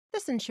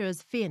 This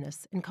ensures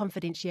fairness and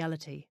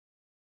confidentiality.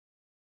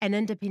 An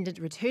independent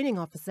returning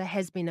officer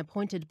has been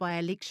appointed by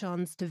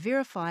Elections to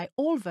verify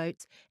all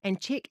votes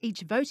and check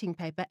each voting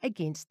paper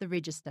against the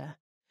register.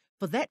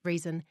 For that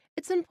reason,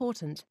 it's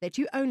important that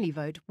you only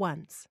vote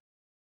once.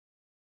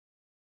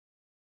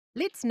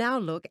 Let's now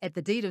look at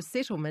the deed of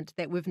settlement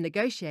that we've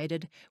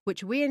negotiated,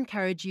 which we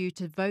encourage you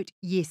to vote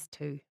yes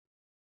to.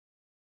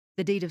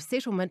 The deed of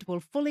settlement will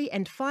fully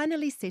and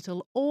finally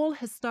settle all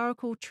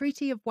historical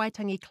Treaty of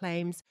Waitangi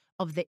claims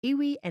of the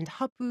iwi and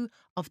hapu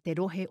of Te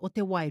Rohe o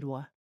Te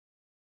Wairoa.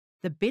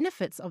 The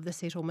benefits of the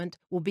settlement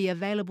will be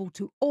available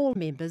to all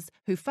members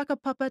who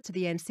whakapapa to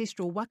the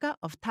ancestral waka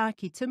of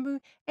Tāki Timu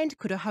and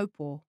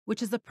Kurahaupo,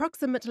 which is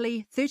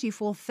approximately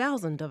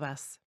 34,000 of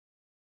us.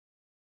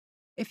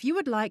 If you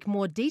would like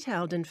more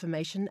detailed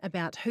information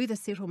about who the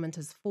settlement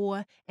is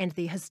for and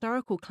the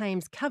historical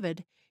claims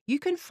covered, you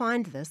can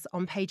find this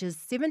on pages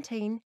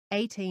 17,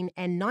 18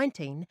 and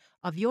 19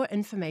 of your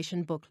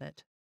information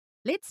booklet.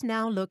 Let's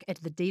now look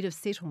at the deed of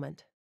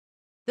settlement.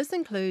 This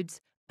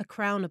includes a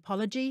Crown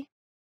apology,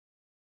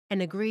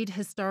 an agreed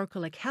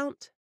historical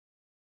account,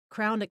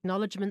 Crown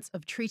acknowledgements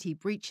of treaty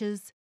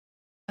breaches,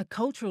 a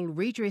cultural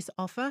redress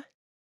offer,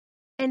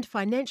 and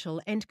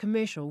financial and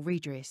commercial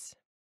redress.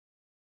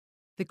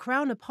 The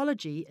Crown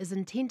apology is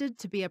intended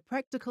to be a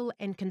practical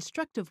and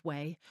constructive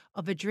way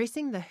of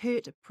addressing the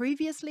hurt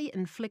previously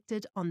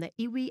inflicted on the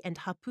iwi and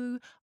hapu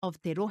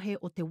of Te Rohe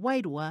o Te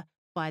Wairoa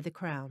by the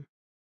Crown.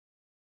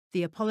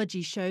 The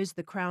apology shows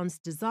the Crown's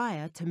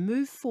desire to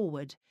move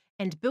forward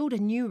and build a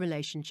new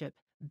relationship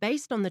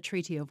based on the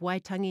Treaty of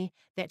Waitangi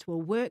that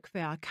will work for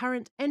our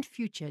current and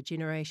future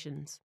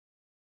generations.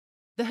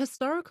 The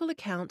historical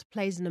account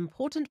plays an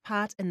important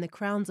part in the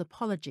Crown's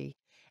apology,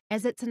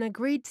 as it's an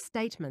agreed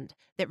statement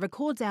that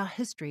records our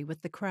history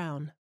with the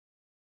Crown.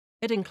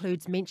 It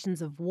includes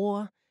mentions of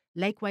war,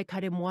 Lake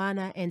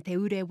Waikaremoana and Te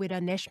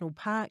Urewera National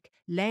Park,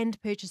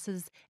 land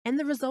purchases, and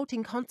the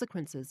resulting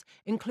consequences,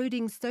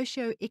 including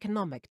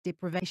socio-economic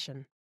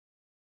deprivation.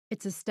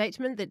 It's a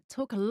statement that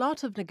took a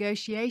lot of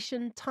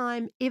negotiation,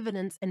 time,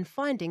 evidence, and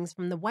findings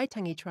from the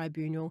Waitangi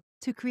Tribunal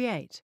to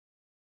create.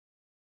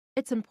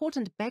 It's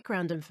important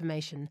background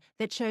information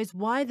that shows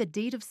why the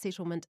deed of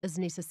settlement is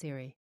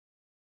necessary.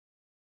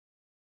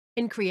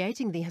 In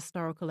creating the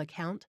historical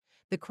account,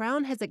 the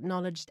Crown has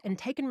acknowledged and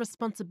taken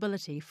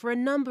responsibility for a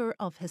number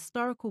of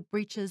historical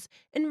breaches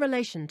in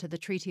relation to the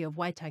Treaty of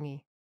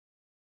Waitangi.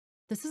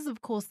 This is,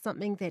 of course,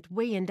 something that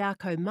we and our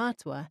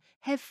kaumātua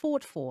have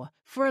fought for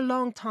a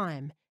long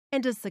time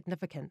and is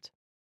significant.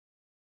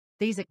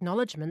 These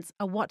acknowledgements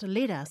are what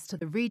led us to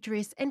the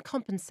redress and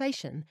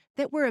compensation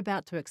that we're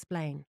about to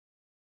explain.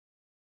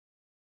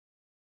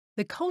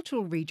 The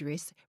cultural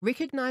redress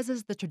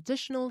recognises the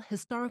traditional,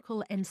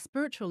 historical and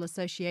spiritual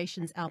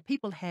associations our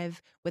people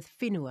have with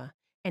whenua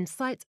and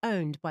sites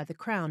owned by the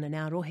Crown in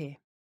our rohe.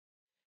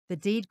 The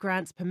deed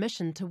grants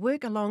permission to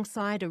work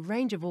alongside a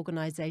range of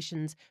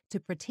organisations to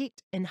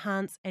protect,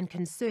 enhance and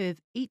conserve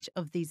each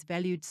of these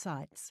valued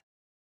sites.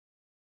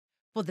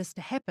 For this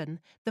to happen,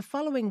 the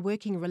following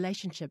working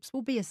relationships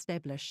will be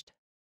established.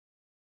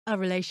 A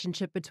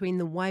relationship between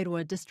the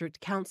Wairoa District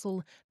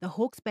Council, the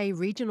Hawke's Bay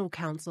Regional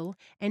Council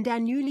and our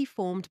newly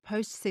formed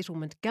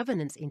post-settlement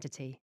governance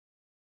entity.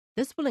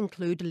 This will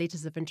include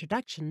letters of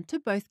introduction to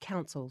both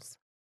councils.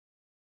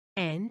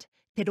 And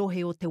Te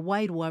Rohe o Te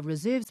Wairoa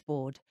Reserves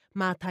Board,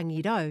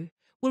 Mātangi Rau,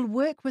 will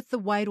work with the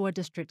Wairoa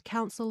District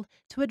Council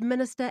to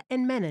administer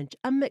and manage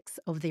a mix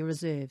of their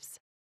reserves.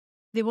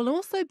 There will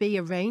also be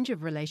a range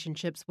of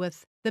relationships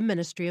with the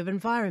Ministry of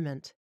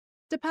Environment,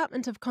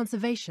 Department of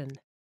Conservation,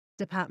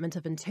 Department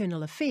of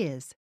Internal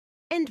Affairs,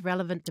 and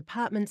relevant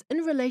departments in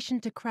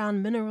relation to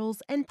Crown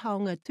Minerals and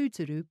Paonga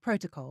Tūturu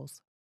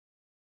protocols.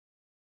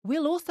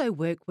 We'll also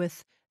work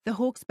with the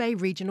Hawke's Bay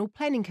Regional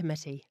Planning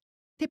Committee,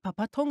 Te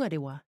Papa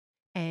Tongarewa,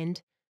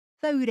 and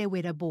the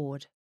Urewera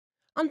Board.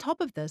 On top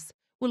of this,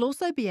 we'll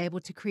also be able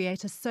to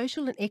create a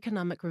social and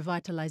economic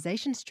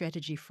revitalisation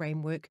strategy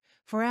framework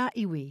for our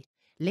iwi,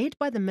 led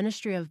by the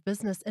Ministry of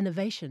Business,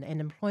 Innovation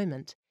and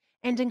Employment,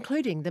 and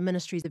including the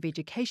Ministries of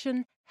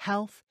Education,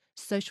 Health,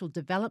 Social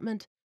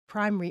Development,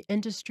 Primary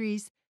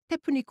Industries, Te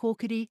Puni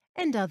Kōkiri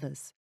and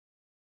others.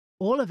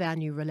 All of our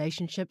new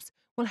relationships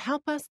will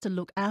help us to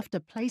look after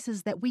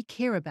places that we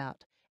care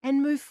about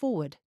and move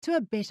forward to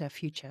a better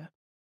future.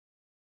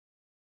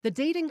 The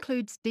deed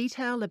includes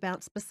detail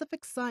about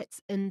specific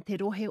sites in Te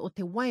Rohe o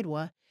Te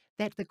Wairoa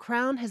that the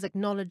Crown has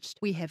acknowledged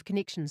we have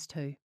connections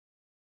to.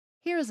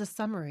 Here is a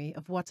summary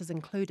of what is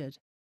included.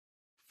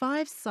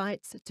 5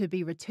 sites to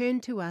be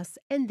returned to us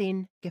and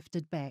then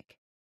gifted back.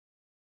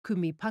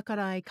 Kumi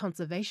Pakarai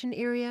Conservation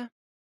Area,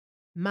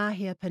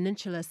 Mahia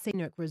Peninsula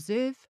Scenic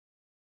Reserve,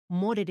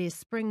 Morere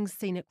Springs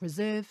Scenic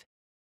Reserve,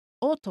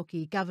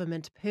 Otoki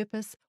Government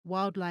Purpose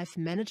Wildlife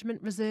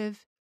Management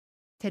Reserve,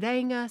 Te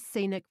Reinga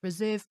Scenic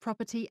Reserve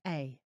Property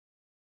A.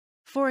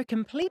 For a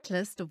complete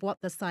list of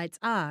what the sites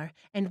are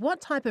and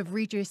what type of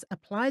redress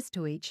applies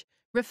to each,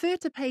 refer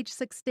to page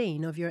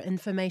 16 of your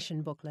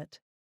information booklet.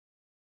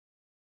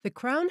 The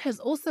Crown has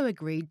also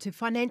agreed to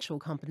financial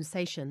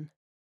compensation.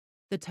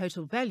 The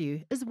total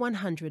value is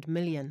 $100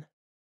 million.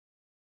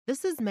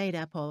 This is made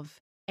up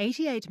of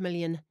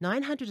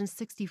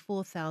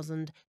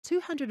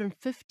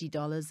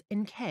 $88,964,250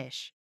 in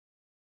cash.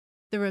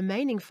 The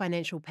remaining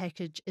financial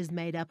package is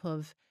made up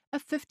of a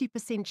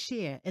 50%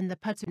 share in the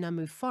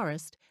Patunamu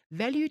Forest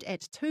valued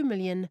at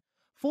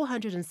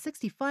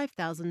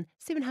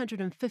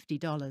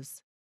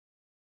 $2,465,750,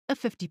 a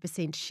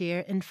 50%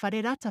 share in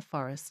Wharerata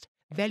Forest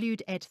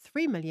valued at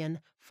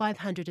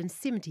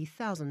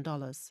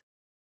 $3,570,000,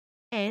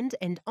 and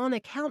an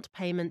on-account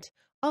payment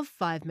of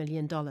 $5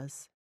 million.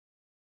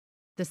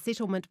 The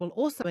settlement will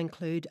also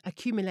include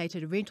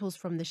accumulated rentals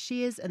from the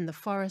shares in the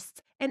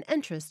forests and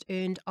interest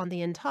earned on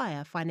the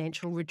entire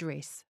financial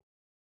redress.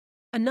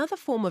 Another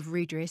form of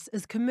redress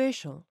is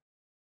commercial.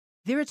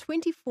 There are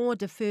 24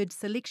 deferred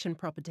selection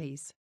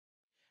properties.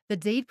 The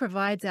deed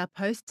provides our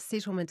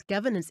post-settlement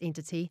governance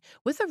entity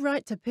with a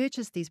right to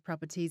purchase these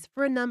properties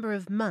for a number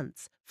of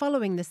months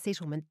following the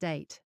settlement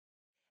date.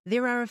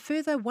 There are a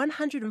further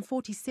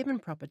 147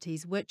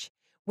 properties which,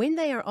 when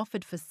they are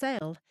offered for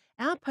sale,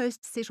 our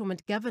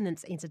post-settlement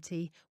governance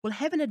entity will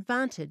have an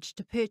advantage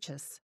to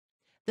purchase.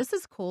 This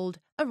is called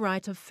a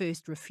right of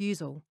first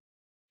refusal.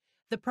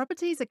 The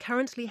properties are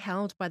currently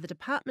held by the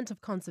Department of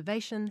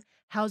Conservation,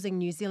 Housing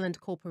New Zealand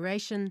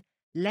Corporation,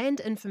 Land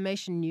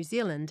Information New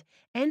Zealand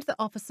and the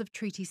Office of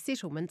Treaty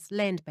Settlements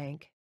Land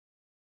Bank.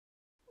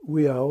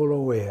 We are all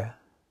aware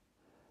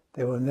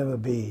there will never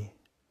be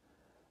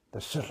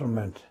the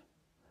settlement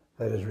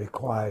that is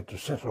required to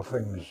settle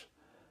things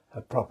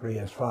properly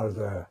as far as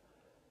the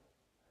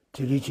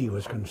Tiriti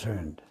was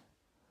concerned.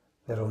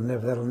 That'll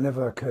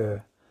never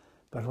occur,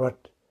 but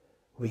what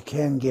we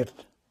can get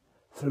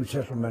through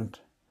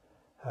settlement,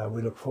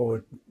 we look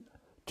forward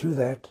to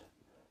that,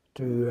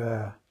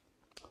 to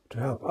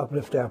help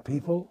uplift our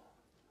people,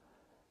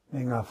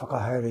 me ngā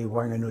whakahaere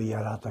wainganui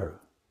a rātou,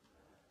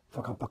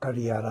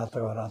 whakapakari a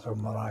rātou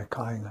marae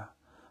kāinga,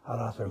 a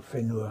rātou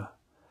whenua,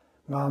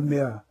 ngā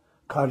mea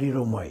ka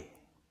riro mai,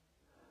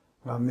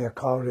 ngā mea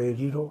kaore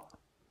riro,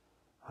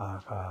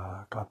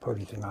 ka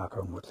paurite ngā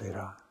kau mo te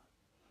rā.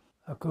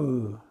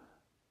 Aku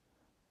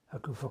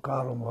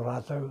whakaro mo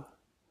rātou,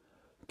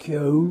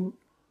 kia u,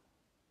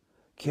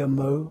 kia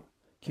mau,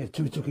 kia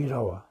tūtuki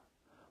rawa,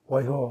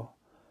 waiho,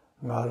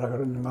 ngā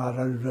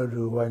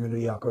raru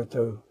wainganui a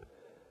koutou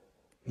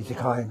i te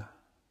kāinga.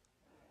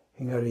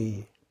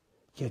 Engari,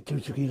 kia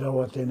tūtuki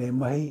rawa tēnei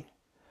mahi,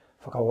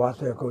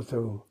 whakawātea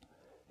koutou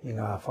i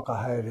ngā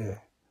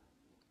whakahaere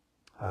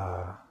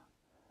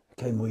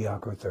kei mui a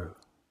koutou.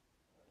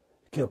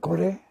 Kia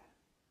kore,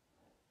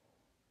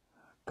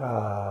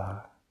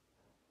 ka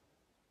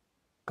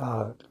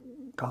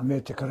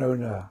mea te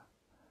karauna,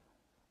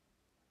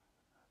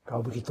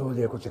 ka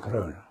wikitōrea ko te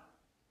karauna.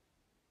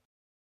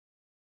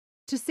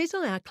 To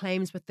settle our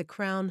claims with the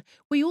Crown,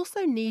 we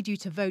also need you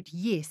to vote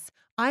yes.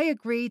 I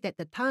agree that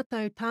the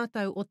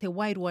Tātou o Te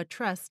Wairoa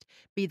Trust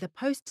be the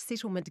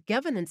post-settlement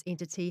governance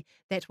entity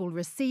that will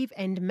receive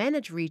and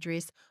manage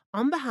redress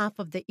on behalf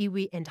of the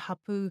iwi and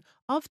hapu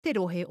of Te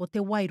Rohe o Te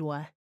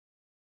Wairoa.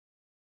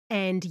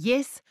 And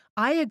yes,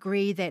 I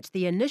agree that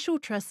the initial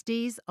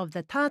trustees of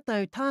the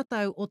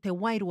Tātou o Te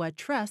Wairoa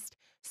Trust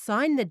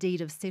sign the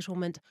deed of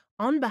settlement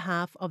on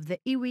behalf of the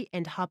iwi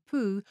and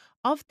hapu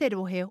of Te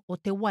Rohe o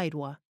Te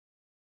Wairoa.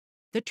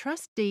 The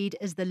trust deed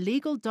is the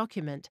legal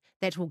document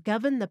that will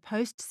govern the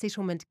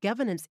post-settlement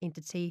governance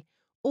entity,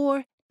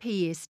 or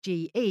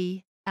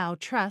PSGE, our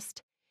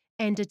trust,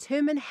 and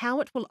determine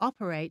how it will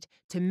operate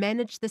to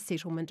manage the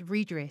settlement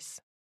redress.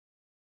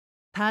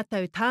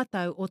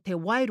 Tātou o Te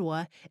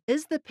Wairoa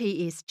is the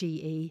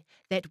PSGE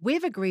that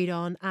we've agreed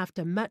on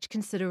after much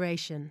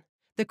consideration.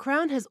 The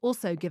Crown has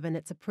also given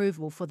its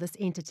approval for this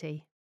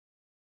entity.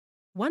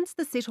 Once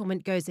the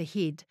settlement goes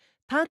ahead,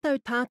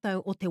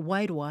 Tātou o Te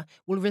Wairoa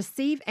will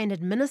receive and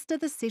administer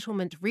the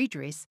settlement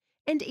redress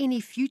and any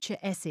future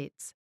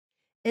assets.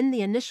 In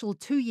the initial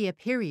 2-year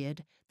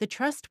period, the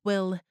Trust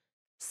will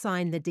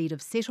sign the deed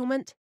of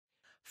settlement,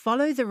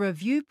 follow the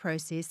review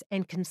process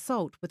and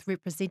consult with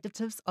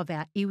representatives of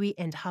our iwi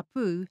and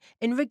hapu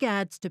in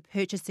regards to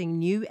purchasing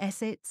new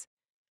assets,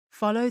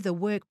 follow the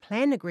work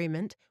plan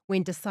agreement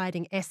when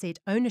deciding asset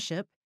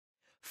ownership,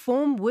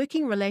 form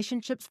working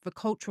relationships for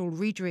cultural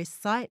redress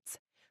sites,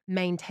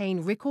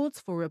 maintain records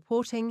for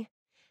reporting,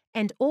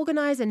 and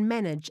organise and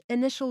manage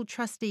initial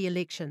trustee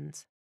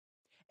elections.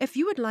 If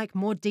you would like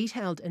more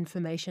detailed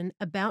information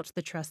about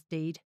the trust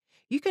deed,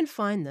 you can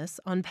find this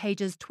on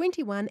pages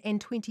 21 and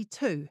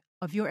 22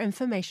 of your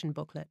information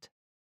booklet.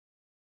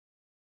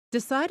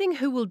 Deciding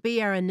who will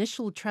be our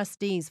initial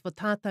trustees for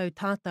Tātou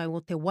o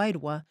Te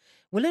Wairoa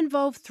will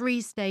involve 3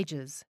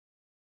 stages.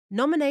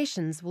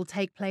 Nominations will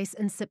take place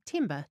in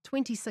September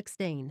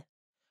 2016,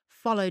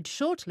 followed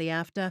shortly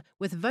after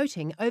with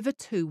voting over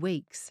 2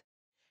 weeks.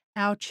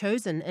 Our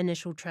chosen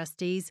initial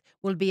trustees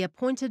will be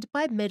appointed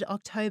by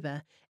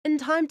mid-October, in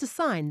time to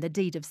sign the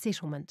deed of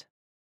settlement.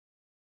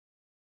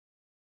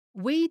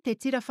 We, Te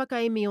Tira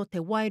Whakaemi o Te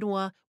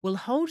Wairoa, will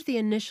hold the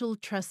initial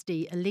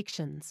trustee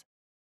elections.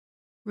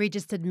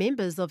 Registered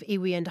members of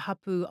iwi and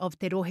hapu of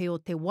Te Rohe o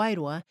Te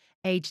Wairoa,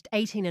 aged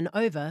 18 and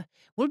over,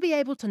 will be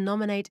able to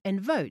nominate and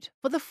vote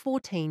for the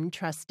 14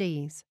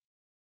 trustees.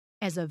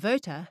 As a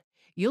voter,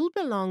 you'll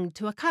belong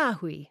to a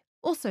kāhui,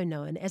 also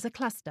known as a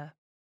cluster.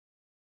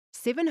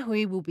 7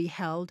 hui will be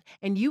held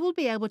and you will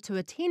be able to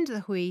attend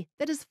the hui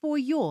that is for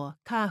your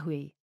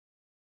kāhui.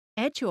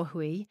 At your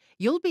hui,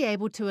 you'll be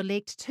able to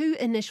elect 2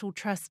 initial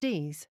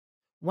trustees.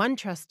 One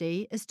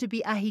trustee is to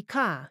be ahi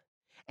kā,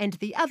 and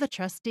the other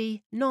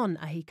trustee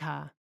non-ahi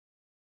kā.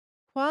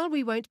 While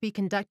we won't be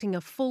conducting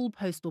a full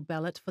postal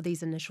ballot for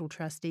these initial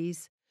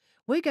trustees,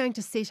 we're going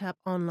to set up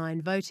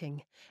online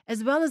voting,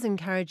 as well as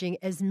encouraging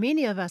as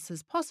many of us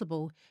as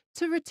possible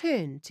to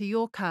return to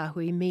your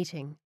kāhui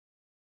meeting.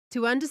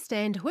 To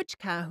understand which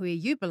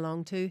kāhui you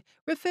belong to,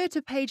 refer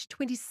to page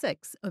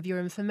 26 of your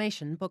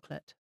information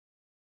booklet.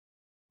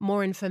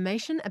 More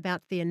information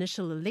about the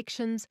initial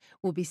elections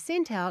will be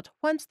sent out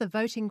once the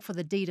voting for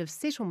the deed of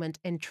settlement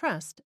and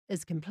trust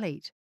is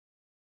complete.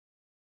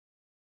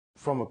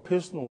 From a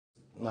personal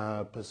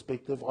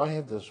perspective, I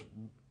have this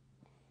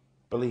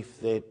belief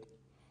that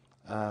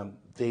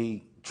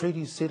the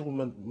treaty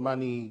settlement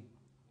money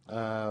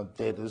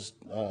that is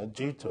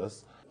due to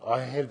us, I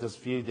have this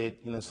view that,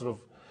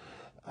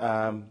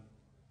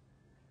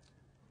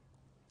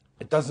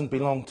 it doesn't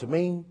belong to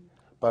me,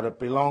 but it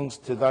belongs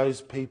to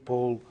those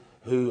people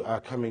who are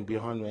coming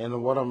behind me.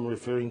 And what I'm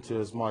referring to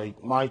is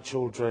my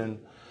children,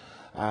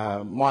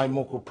 my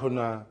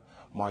mokopuna,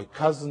 my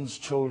cousin's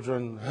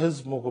children,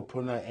 his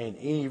mokopuna, and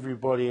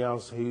everybody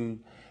else who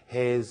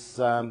has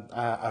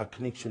a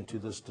connection to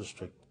this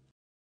district.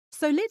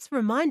 So let's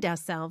remind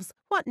ourselves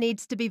what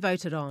needs to be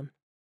voted on.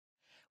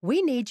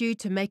 We need you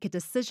to make a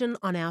decision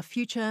on our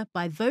future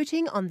by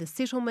voting on the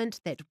settlement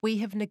that we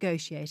have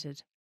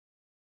negotiated.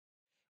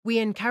 We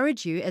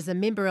encourage you as a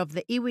member of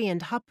the iwi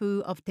and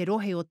hapu of Te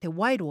Rohe o Te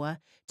Wairoa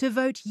to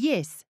vote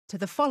yes to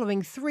the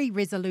following 3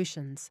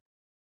 resolutions.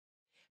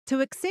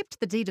 To accept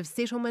the deed of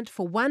settlement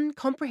for one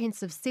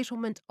comprehensive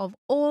settlement of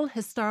all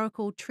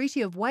historical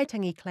Treaty of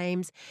Waitangi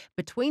claims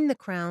between the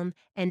Crown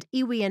and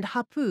iwi and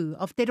hapu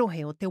of Te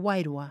Rohe o Te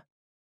Wairoa.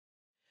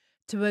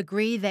 To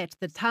agree that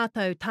the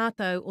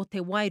Tātou o Te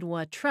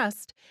Wairoa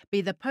Trust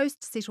be the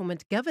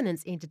post-settlement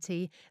governance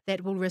entity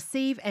that will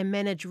receive and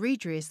manage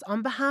redress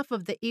on behalf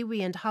of the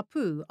iwi and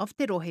hapu of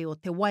Te Rohe o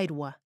Te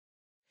Wairoa.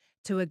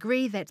 To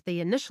agree that the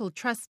initial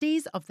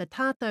trustees of the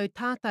Tātou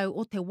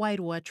o Te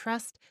Wairoa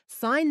Trust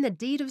sign the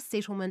deed of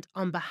settlement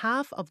on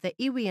behalf of the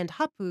iwi and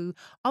hapu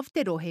of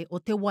Te Rohe o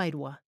Te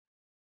Wairoa.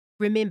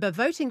 Remember,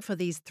 voting for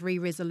these 3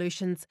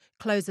 resolutions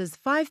closes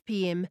 5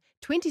 p.m,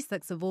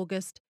 26th of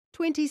August,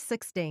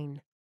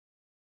 2016.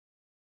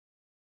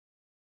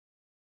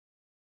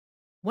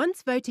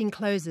 Once voting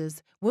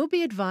closes, we'll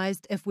be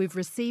advised if we've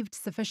received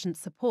sufficient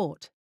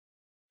support.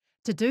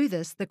 To do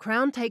this, the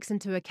Crown takes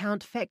into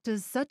account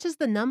factors such as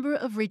the number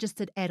of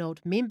registered adult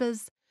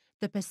members,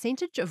 the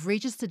percentage of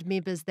registered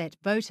members that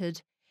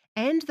voted,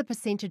 and the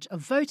percentage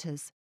of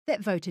voters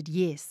that voted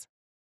yes.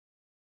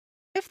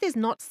 If there's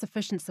not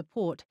sufficient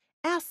support,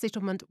 our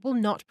settlement will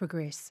not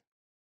progress.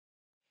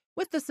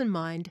 With this in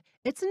mind,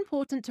 it's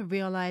important to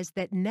realise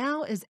that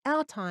now is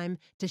our time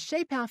to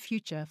shape our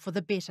future for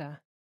the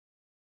better.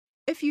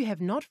 If you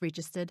have not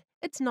registered,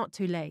 it's not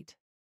too late.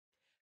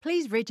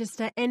 Please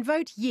register and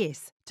vote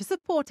yes to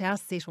support our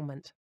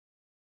settlement.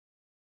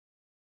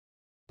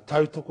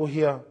 Tautoko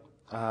hia,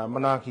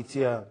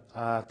 manakitia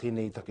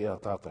tēnei take a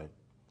tātou.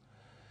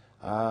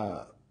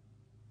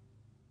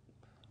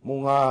 Mō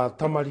ngā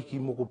tamariki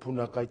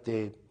mokopuna kai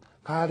te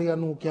kāre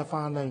anō kia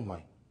whānau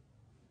mai.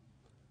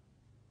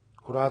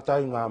 Ko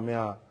rātou ngā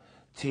mea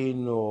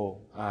tēno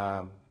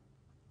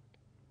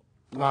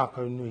ngā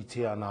kaunui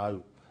te ana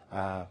au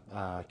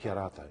kia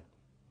rātou.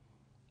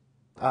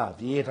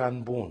 The yet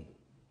unborn.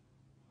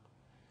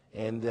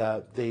 And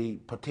the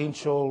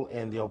potential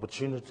and the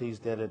opportunities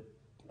that it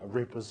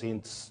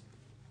represents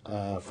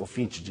for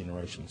future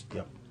generations.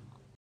 Yep.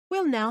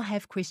 We'll now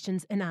have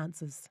questions and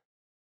answers.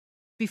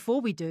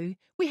 Before we do,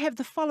 we have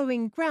the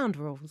following ground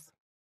rules.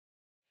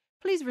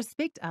 Please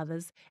respect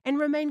others and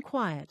remain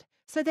quiet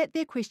so that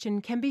their question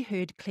can be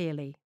heard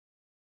clearly.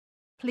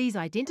 Please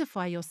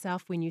identify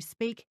yourself when you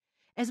speak,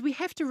 as we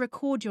have to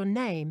record your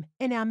name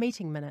in our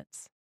meeting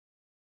minutes.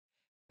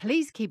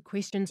 Please keep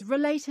questions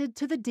related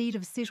to the Deed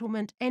of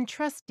Settlement and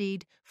Trust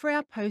Deed for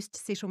our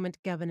Post-Settlement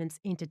Governance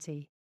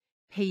Entity,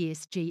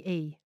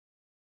 PSGE.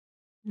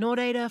 Nō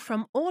reira,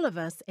 from all of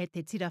us at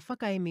Te Tira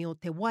Whakaemi o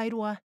Te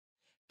Wairoa,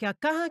 kia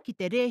kaha ki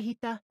te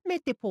rehita me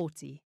te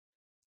pōti.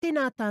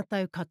 Tēnā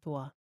tātou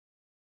katoa.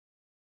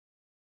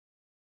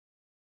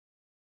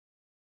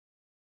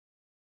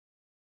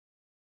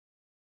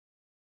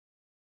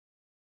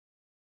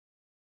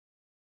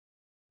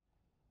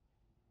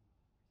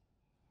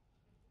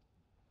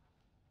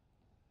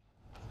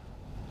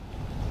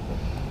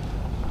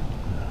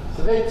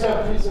 So that's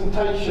our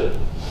presentation.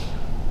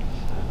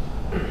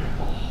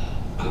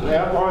 It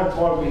outlines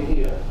why we're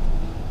here.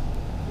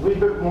 A wee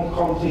bit more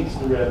context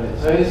around it.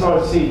 So as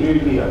I said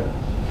earlier,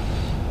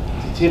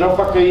 Te Tira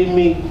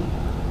Whakaemi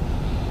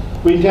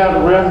went out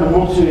around the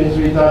motu as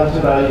we've done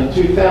today. In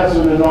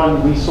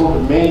 2009 we sought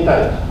a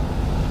mandate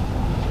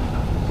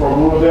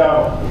from all of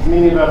as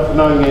many of our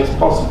whanaunga as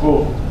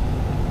possible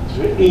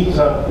to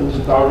enter into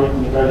direct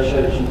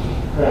negotiations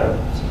with the Crown,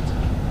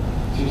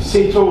 to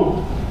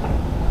settle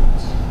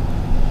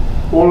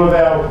all of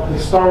our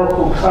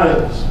historical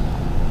claims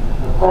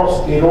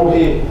across Te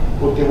Rohe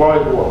o Te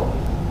Wairoa.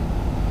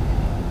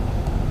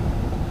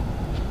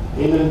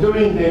 And in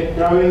doing that,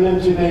 going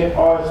into that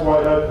eyes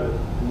wide open.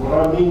 And what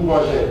I mean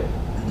by that,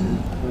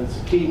 and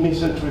it's a key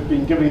message we've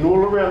been giving all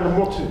around the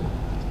motu,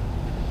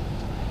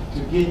 to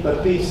get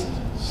the best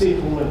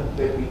settlement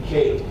that we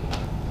can.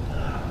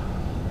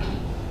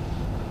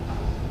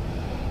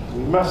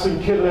 We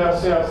mustn't kill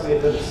ourselves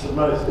that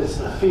it's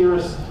the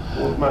fairest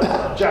or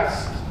most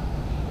just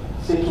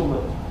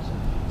settlement,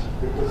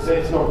 because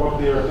that's not what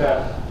they're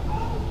about.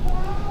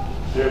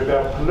 They're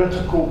about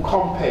political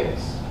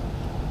compacts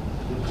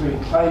between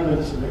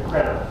claimants and the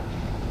Crown.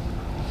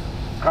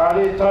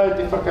 Kāre tai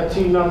te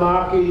whakatina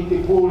nāke I te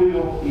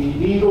kōrero I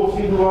riro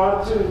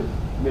whenua atu,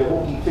 me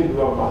hoki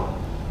whenua mai.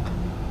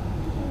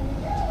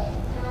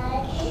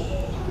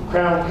 The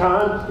Crown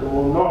can't and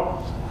will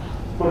not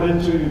put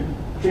into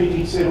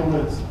treaty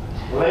settlements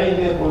land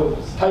that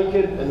was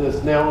taken and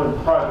is now in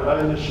private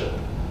ownership,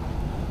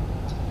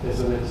 as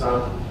an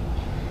example.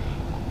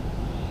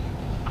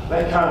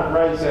 They can't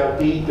raise our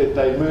deed that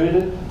they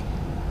murdered.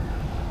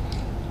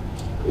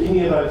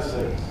 Any of those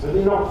things. So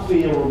they're not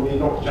fair and they're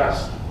not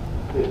just.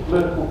 They're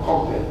political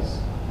compacts.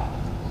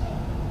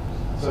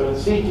 So in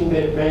seeking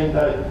that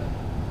mandate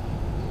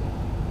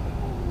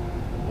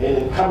and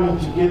in coming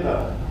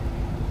together,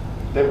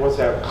 that was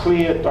our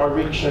clear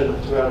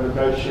direction to our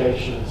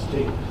negotiations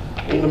team.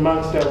 In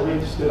amongst our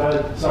reps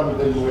today, some of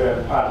them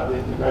were part of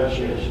that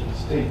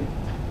negotiations team.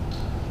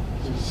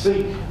 To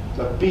seek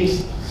the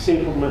best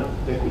settlement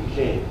that we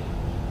can.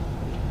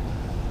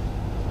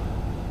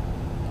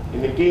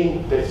 And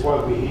again, that's why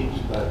we're here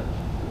today.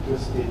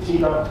 Because the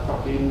Tira,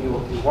 Whakaemi or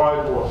the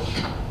Wairoa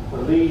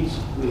believes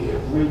we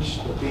have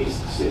reached the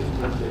best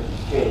settlement that we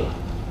can.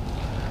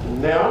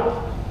 And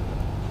now,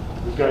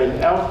 we're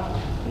going out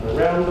and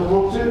around the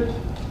motu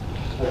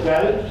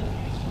again,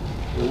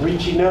 and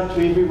reaching out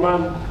to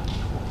everyone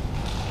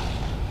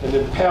and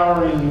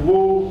empowering you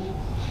all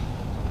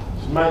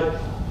to make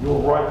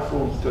your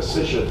rightful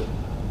decision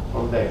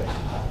on that.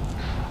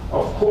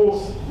 Of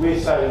course, we're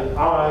saying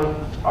I.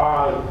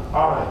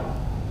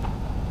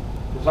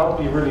 Because I'd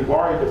be really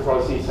worried if I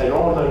was here saying,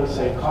 oh no, you're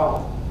saying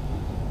Carl.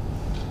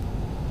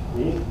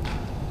 Yeah?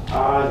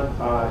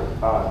 I.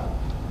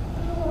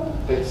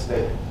 That's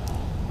that.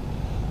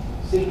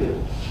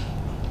 Second,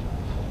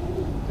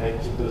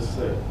 back to this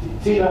thing.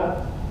 The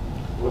Tira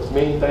was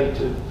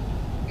mandated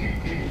to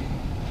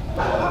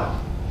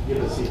get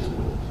a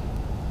settlement.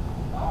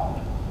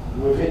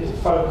 And we've had to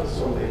focus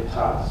on that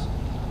task.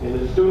 And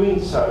in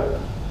doing so,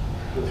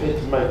 we've had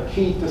to make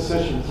key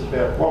decisions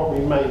about what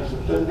remains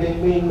within that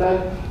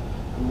mandate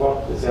and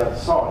what is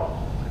outside.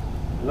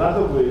 In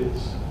other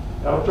words,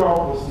 our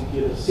job was to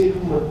get a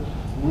settlement,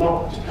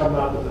 not to come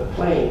up with a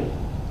plan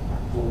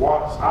for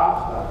what's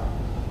after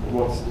and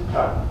what's to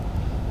come.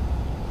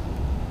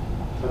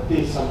 But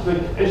there's some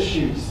big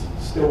issues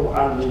still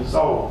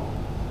unresolved,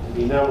 and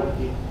we now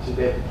get to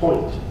that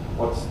point,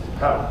 what's to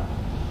come.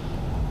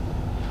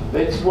 And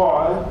that's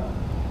why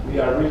we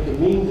are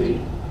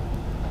recommending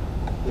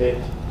that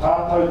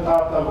tātou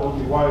o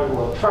te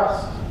Wairoa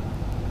Trust,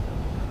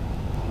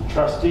 the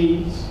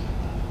trustees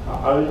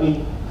are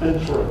only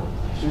interim,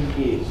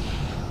 2 years.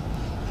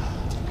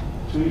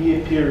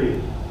 2-year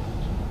period.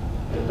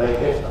 And they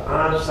have to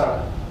answer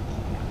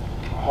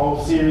a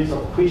whole series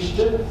of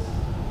questions,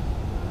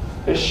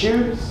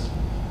 issues,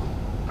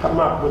 come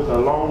up with a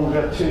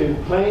longer term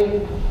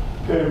plan,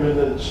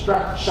 permanent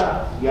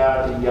structure,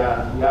 yada,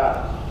 yada,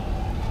 yada.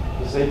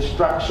 Because that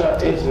structure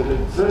as it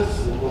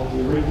exists and what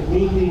we're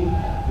recommending,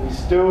 we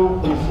still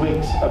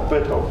reflects a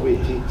bit of where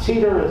Te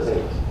Tira is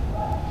at.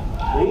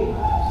 Yeah?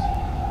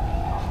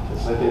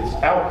 So that's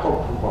our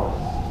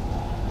compromise.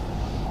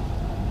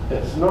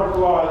 It's not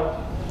like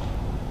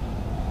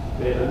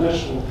that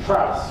initial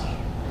trust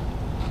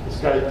is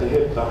going to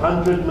hit the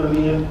 100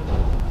 million,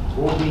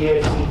 all the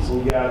assets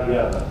or yada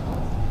yada.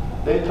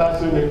 That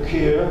doesn't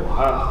occur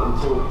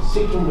until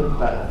settlement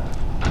day.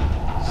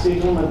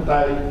 Settlement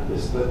day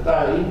is the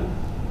day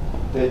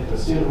that the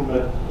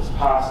settlement was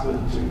passed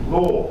into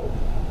law,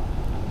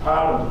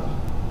 Parliament,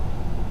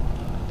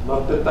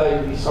 not the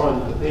day we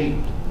signed the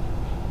deed.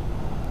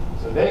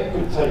 So that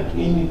could take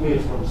anywhere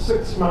from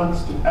 6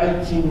 months to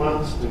 18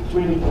 months to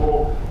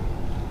 24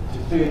 to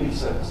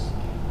 36.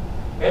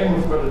 And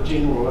we've got a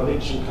general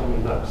election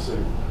coming up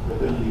soon,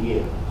 within the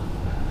year.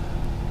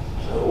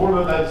 So all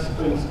of those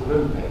things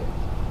will impact.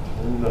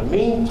 In the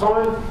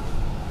meantime,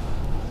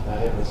 they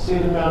have a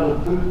set amount of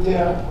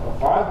pūtea of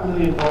 $5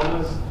 million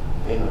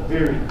and a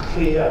very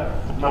clear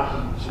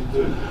mahi to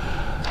do.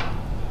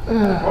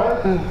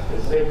 Right?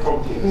 It's their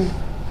context.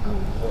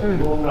 So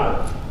you all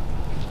know.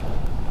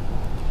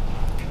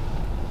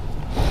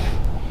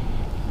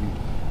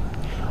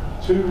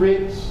 Two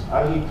reps,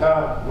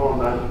 ahika,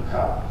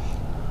 non-ahika.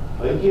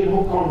 Don't get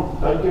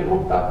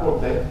hooked up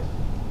on that.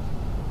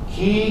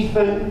 Key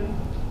thing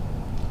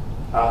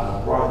are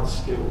the right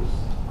skills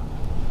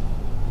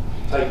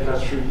to take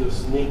us through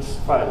this next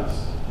phase.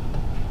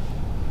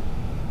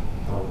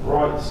 The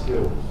right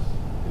skills.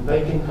 And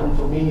they can come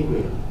from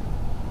anywhere.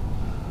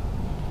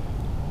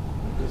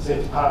 Because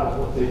that's part of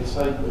what their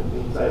statement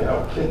means.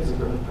 Our kids are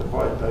going to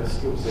provide those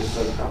skills as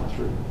they come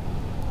through.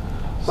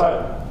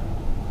 So,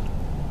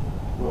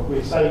 what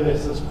we're saying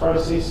is this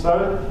process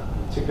though,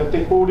 tika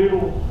te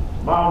kōrero,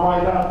 mā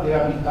waira te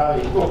ahika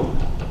e tohu,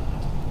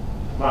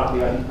 mā te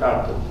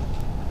ahika tohu.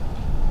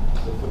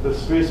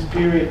 this first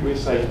period, we're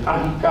saying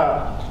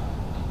ahika,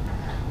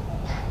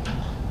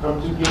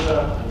 come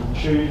together and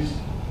choose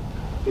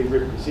a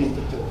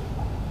representative.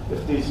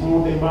 If there's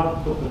more than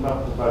one, put them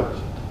up to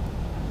vote.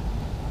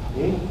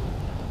 Yeah?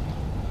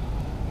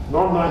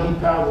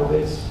 Non-ahika, well,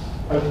 that's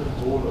open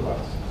to all of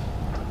us.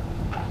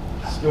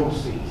 Skill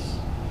sets.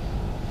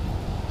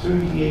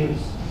 2 years,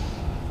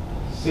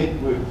 set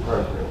work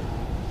program.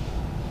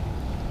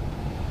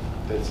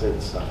 That's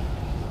that stuff.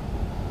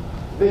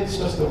 That's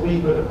just a wee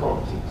bit of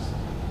context.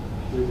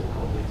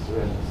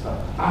 Around the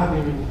stuff. Are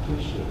there any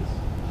questions?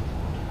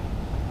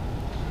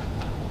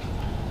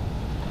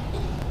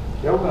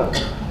 Yelda,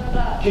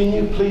 can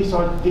you please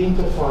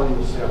identify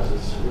yourselves?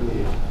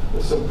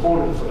 It's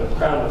important for the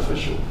Crown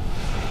official.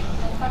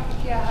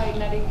 Kia hai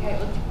nari kei o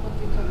te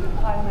poti toku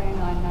pai mai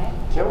nai nei.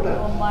 Kia ora.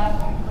 O mai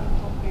pai koe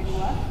tō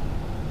whenua.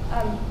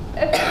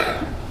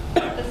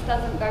 If this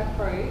doesn't go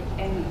through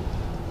and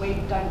we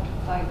don't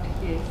vote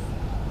yes,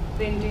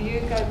 then do you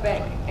go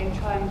back and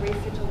try and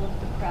resettle with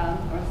the Crown,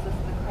 or is this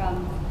the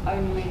Crown's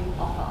only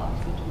offer of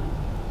settlement?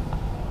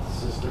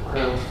 This is the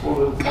Crown's full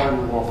and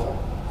final offer.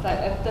 So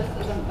if this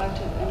isn't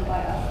voted in by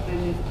us, then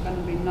there's going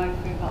to be no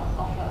further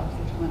offer of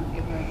settlement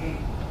ever again?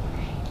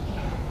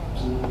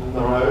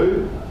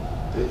 No,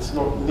 that's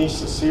not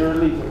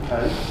necessarily the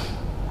case.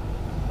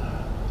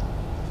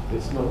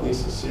 It's not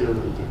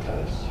necessarily the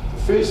case.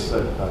 The first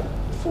thing, though,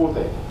 before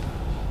that,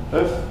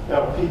 if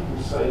our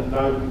people say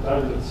no, we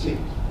don't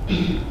accept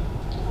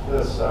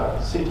this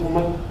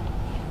settlement,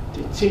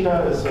 the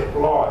Tira is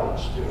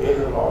obliged to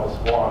analyse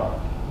why.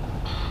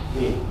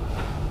 Then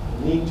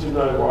we need to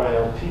know why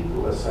our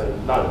people are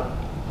saying no.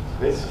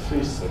 That's the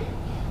first thing.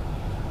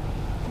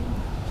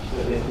 So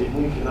that then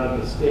we can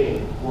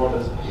understand what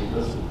is being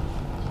missing.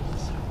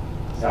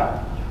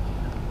 Yeah.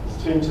 In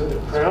terms of the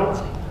Crown,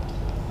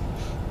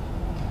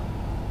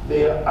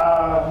 there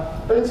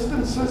are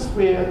instances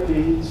where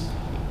these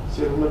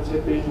settlements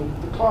have been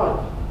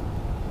declined.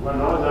 One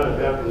I know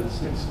about that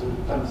sticks to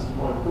comes to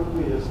mind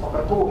quickly is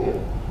Whakatohea.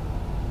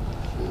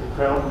 The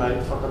Crown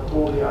made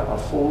Whakatohea a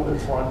full and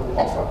final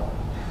offer,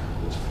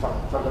 which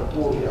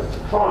Whakatohea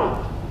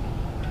declined.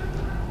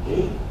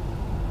 Yeah?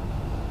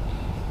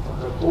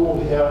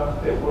 Whakatohea,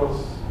 it was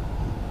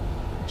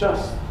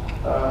just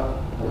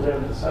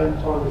around the same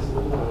time as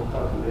the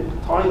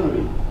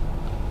timely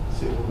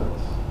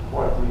settlements,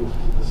 widely off to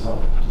the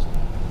side.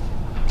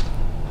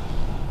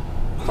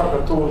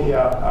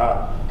 Whakatohea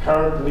are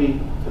currently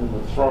in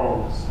the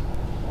throes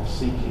of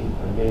seeking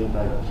a mandate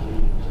to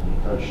lead into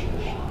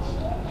negotiations.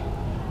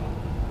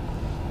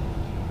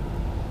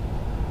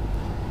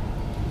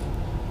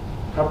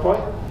 Ka pai?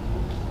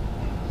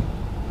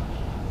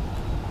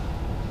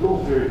 Look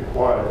very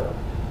quiet.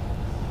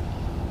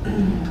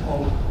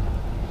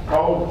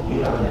 Cold,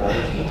 yeah.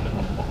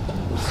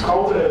 It was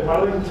cold at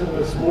Wellington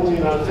this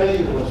morning, I'll tell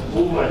you, it was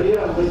warmer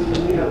here,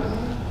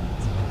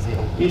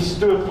 He's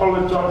to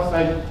apologise,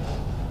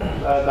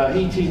 the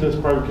heating is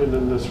broken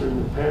in this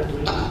room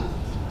apparently.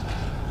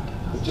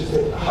 We just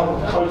had to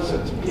huddle closer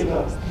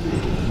together.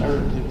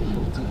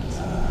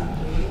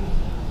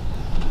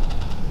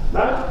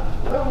 No?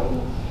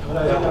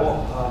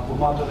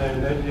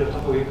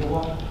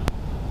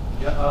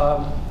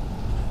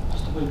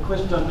 Just a wee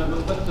question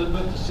with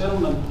the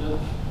settlement.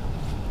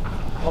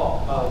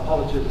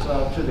 Apologies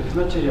to the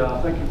committee.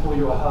 Thank you for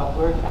your hard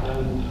work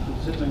in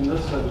settling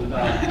this, and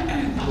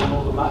doing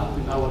all the math.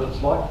 We know what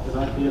it's like.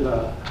 Being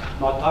a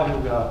Ngāi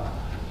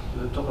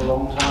it took a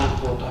long time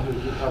for tahu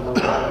to come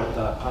around with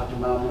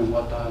Pātimamu and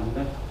what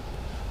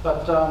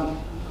But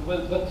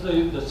with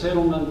the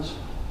settlement,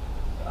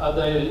 are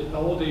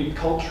all the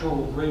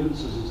cultural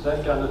grievances, is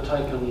that going to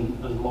take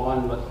in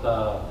line with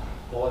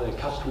all their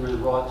customary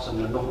rights and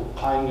the noho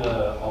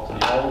painga of the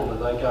old? Are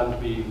they going to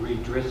be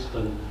redressed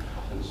and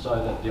so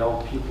that the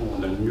old people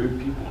and the new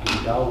people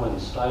can go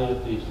and stay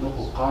at these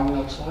noho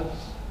painga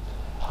sites?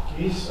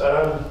 Yes,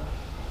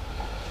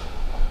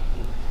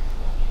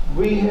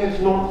 we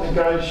have not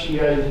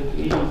negotiated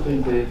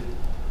anything that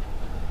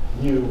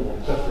new or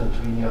different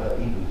to any other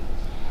iwi.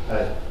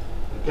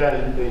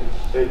 Again,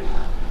 that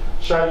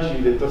shows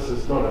you that this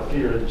is not a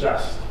fair and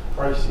just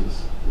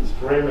process. There's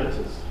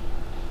parameters,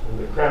 and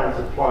the Crown's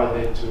apply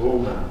that to all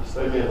maoris.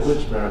 They matter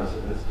which maoris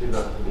it is, turn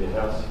up to their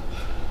house.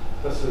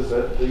 This is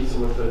these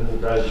are within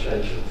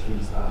negotiations,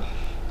 these are.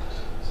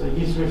 So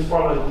yes, we've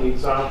followed the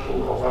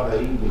example of other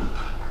iwi.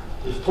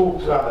 We've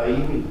talked to other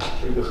iwi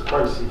through this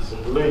process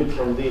and learned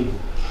from them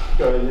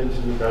going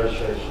into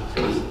negotiations.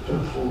 What's the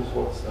pitfalls,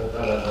 what's the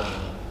da-da-da.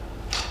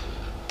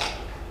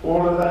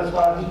 All of those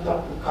are hit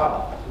up the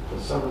car,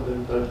 because some of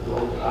them don't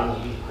belong to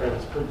Angie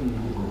Crown's pretty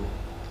unique.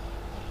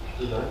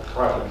 You know,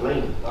 private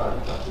land, but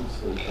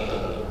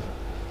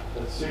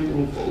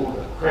certainly for all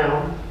the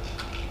Crown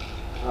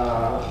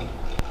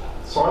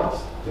sites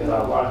that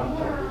are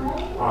wahita,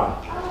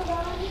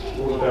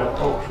 all of our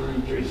cultural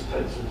redress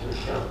takes into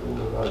account all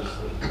of those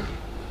things.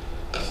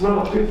 It's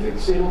not a perfect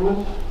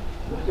settlement.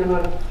 I'm not going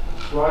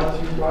to lie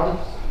to you guys.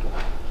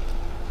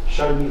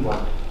 Show me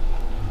one.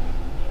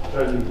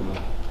 Show me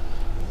one.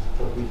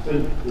 But we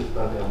think we've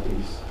done our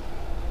best.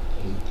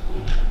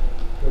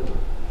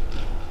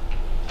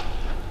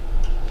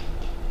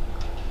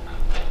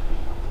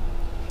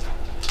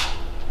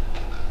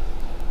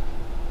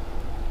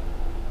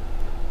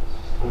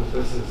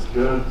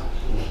 Good.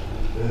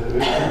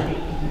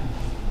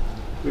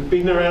 We've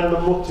been around the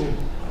motu,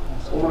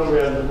 all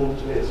around the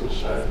motu, as we'll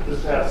show. This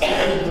is our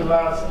second to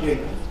last gig.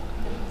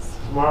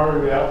 Tomorrow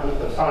we're out with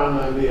the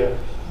whānau there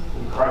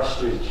in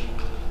Christchurch.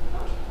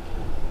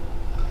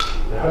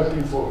 We're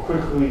hoping for a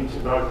quick week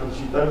tonight,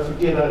 because you don't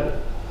forget it.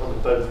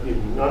 Don't forget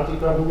me. Ngāti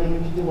Kahungani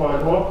ki te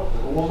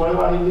Wairoa, all my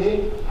way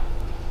there,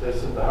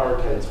 that's in the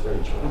Hurricanes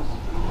franchise.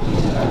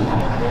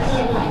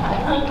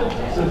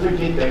 So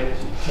forget that.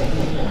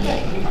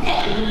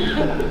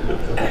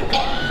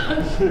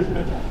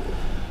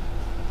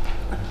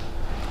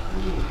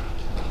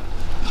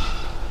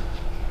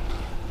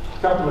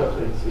 Couple of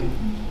things here.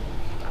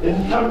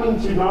 In coming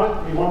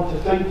tonight, we want to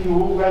thank you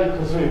all,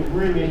 because we're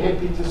really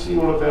happy to see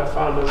all of our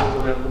whānau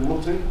around the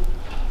motu.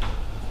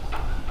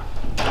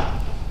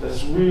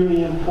 It's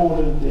really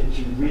important that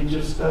you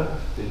register,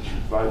 that you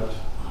vote,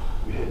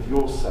 you have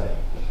your say.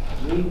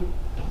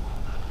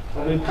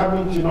 But in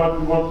coming tonight,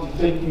 we want to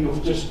thank you.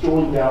 You've just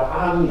joined our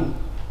army.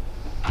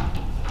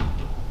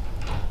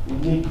 We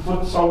need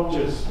foot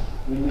soldiers,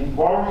 we need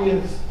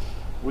warriors,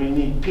 we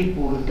need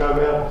people to go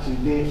out to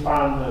their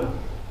whānau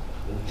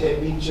and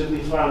tap each of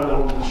their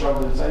whānau on the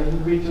shoulder and say, you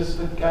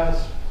registered,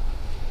 guys?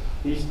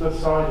 Here's the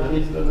sign,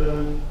 here's the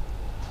room.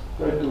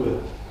 Go do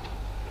it.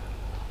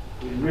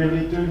 We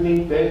really do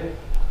need that.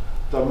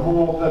 The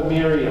more the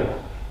merrier.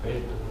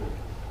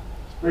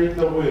 Spread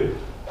the word.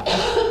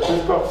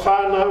 We've got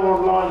whānau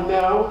online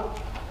now,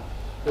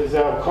 as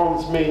our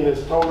comms man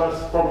has told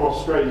us, from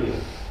Australia,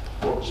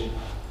 watching.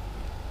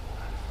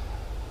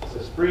 So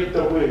spread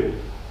the word.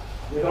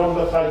 We're on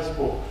the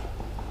Facebook.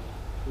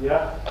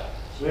 Yeah?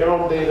 We're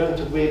on the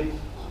interweb.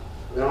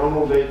 We're on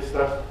all that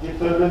stuff. Get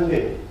them in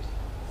there.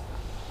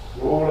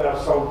 We're all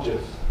our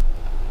soldiers.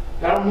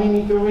 How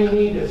many do we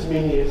need? As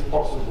many as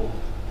possible.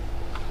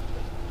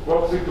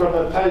 What's it going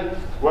to take?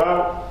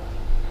 Well,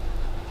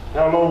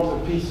 how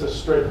long's a piece of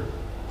string?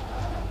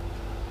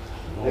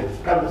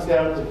 It comes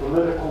down to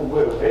political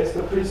will. As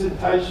the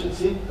presentation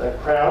said, the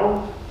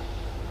crown,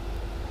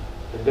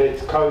 and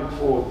that's code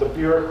for the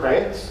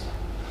bureaucrats.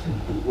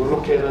 We'll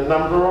look at a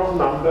number of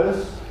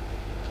numbers.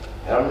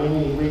 How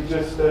many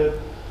registered?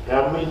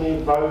 How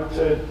many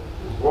voted?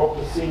 What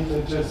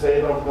percentages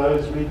out of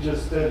those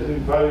registered who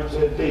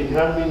voted? Then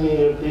how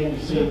many of them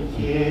said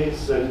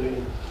yes? And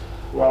then,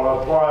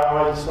 well, apply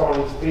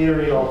Einstein's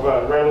theory of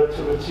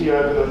relativity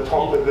over the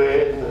top of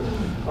that, and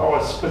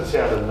it spits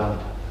out a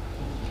number.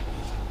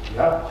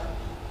 Yeah?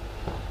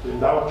 Then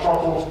they'll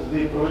trot off to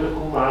their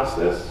political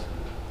masters,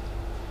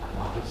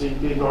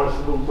 present their nice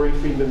little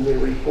briefing and their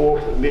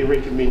report and their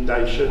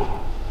recommendation.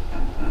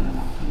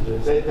 And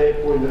it's at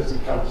that point it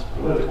becomes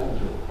political.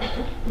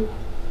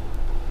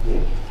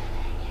 Yeah?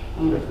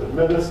 If the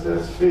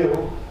ministers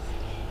feel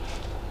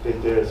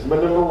that there is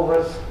minimal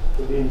risk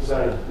for them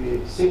saying we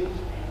accept,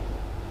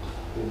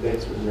 then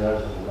that's when we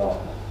open it up.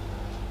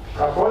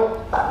 Ka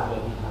pai?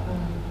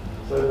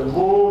 So the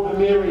more the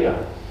merrier.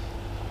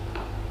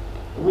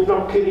 And we're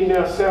not kidding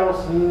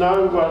ourselves,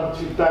 no one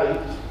to date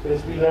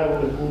has been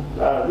able to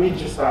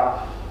register,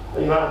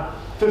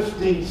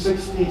 50,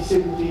 60,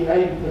 70,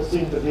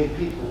 80% of their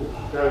people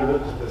going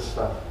into this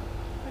stuff.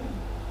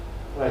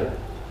 Right.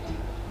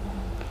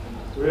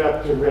 We're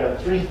up to around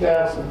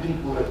 3,000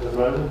 people at the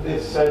moment.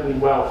 That's sailing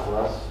well for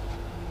us.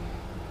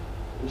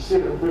 We've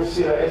set an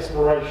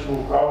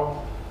aspirational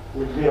goal.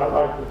 We'd be up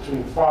like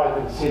between 5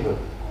 and 7.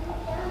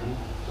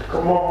 So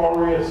come on,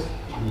 warriors.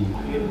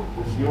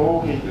 If you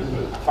all get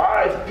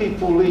 5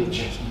 people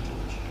each,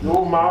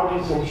 you're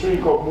Māoris, I'm sure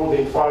you've got more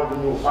than 5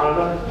 in your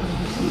whānau.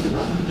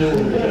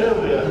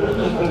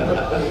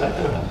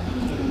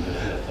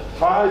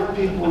 5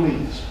 people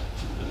each.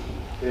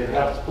 That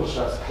helps push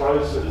us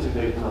closer to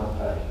that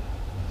campaign.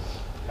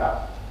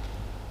 Yeah.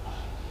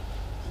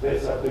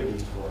 That's a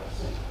biggie for us.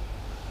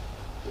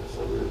 That's a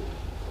real biggie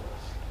for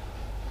us.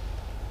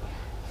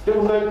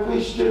 Still no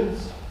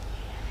questions?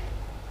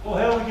 Well,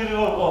 how are we getting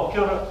on? Oh,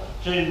 kia ora,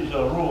 James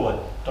Roy.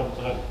 How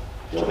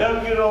are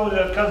we getting on with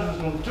our cousins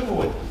from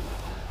Tuwai?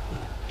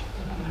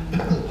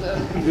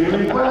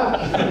 Very well.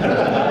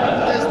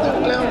 That's the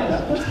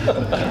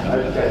plan.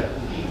 Okay.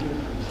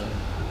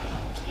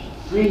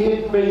 We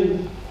have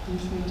been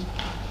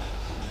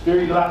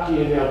very lucky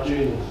in our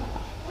journey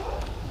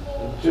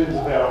in terms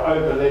of our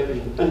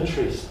overlapping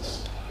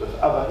interests with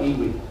other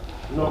iwi,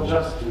 not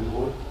just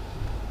Tuwai.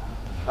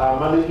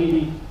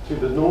 Manahiri to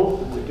the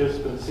north in the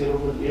Gisborne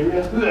settlement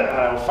area,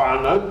 our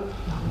whānau,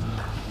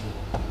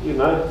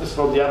 just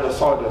on the other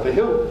side of the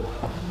hill.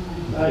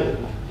 Hey.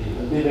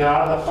 And then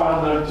our other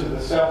whānau to the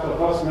south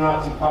of us,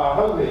 Ngāti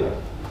Pāhau.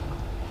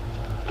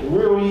 And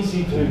real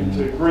easy to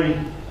agree,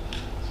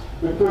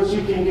 because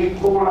you can get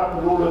caught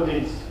up in all of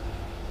these.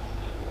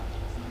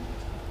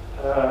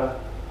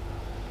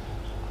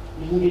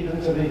 You can get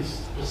into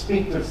these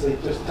perspectives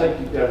that just take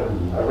you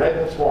down a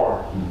rabbit's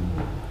warren.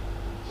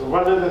 So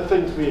one of the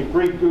things we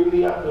agreed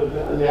earlier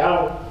in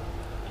our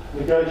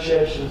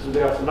negotiations with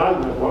our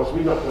whanaunga was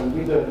we don't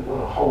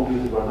want to hold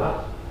anyone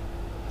up.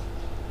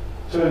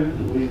 2,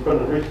 we're going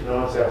to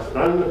recognise our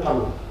whanaunga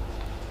tanga.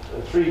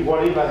 And 3,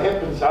 whatever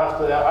happens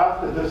after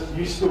this,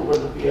 you're still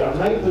going to be our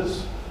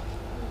neighbours.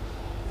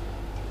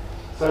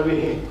 So we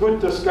had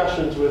good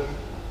discussions with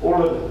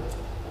all of them.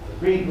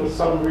 Agreed with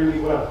some really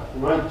well.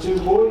 My 2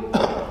 boy,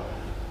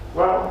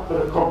 well,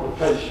 bit of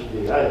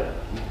complication there, eh?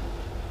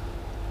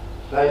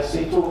 They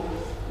settled.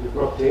 We've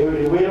got Te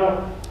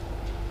Wairoa,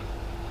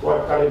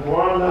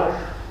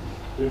 Whakaemi,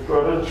 we've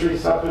got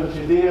interests up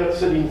into there,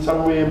 sitting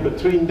somewhere in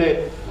between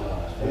that.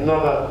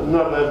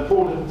 Another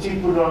important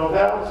tipuna of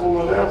ours,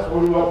 all of ours,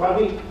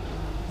 Wairoa,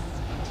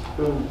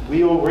 who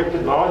we all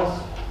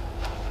recognise.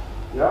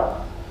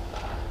 Yeah.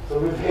 So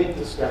we've had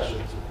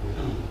discussions with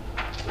them.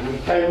 And we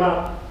came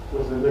up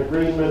with an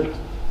agreement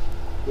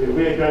where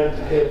we're going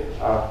to have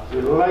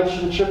a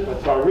relationship, a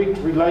direct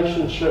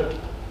relationship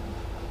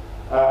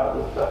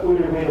with the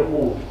Urewera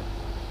board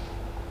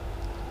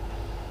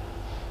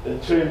in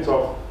terms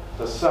of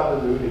the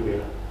southern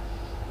Urewera.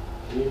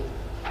 Yeah.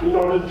 We're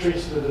not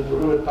interested in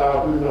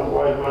Ruatahuna,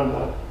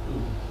 Waimana,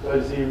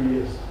 those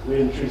areas. We're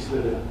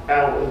interested in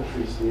our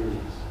interest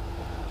areas.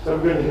 So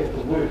we're going to have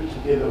to work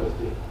together with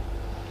them.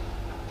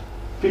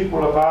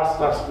 People have asked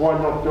us why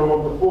not go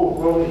on the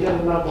board. Well, we had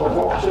a number of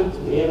options.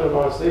 We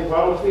analysed them.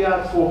 Well, if we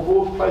ask for a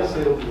board place,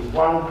 it'll be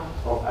 1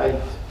 of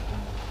 8.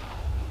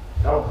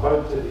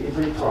 Outvoted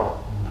every time.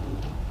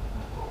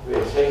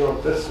 Let's hang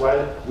on this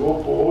way.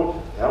 Your board,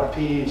 our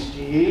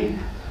PSGE,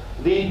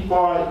 led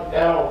by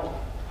our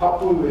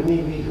hapu and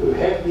iwi who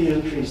have the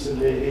interest in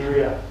that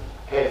area,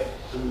 have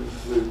to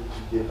work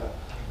together.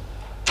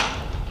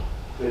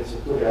 That's a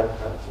good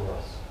outcome for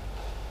us.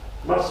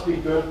 Must be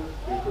good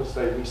because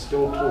we're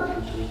still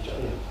talking to each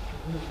other.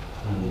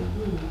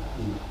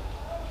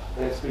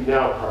 That's been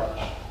our approach.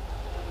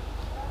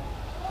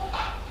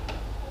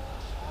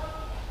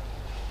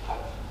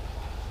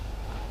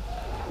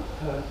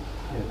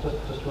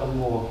 Just one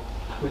more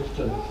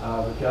question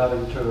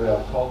regarding to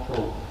our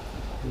cultural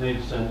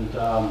needs and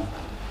our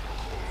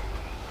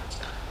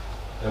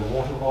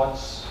water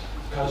rights,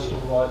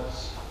 coastal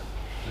rights.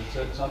 Is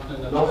that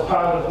something that's not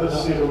part of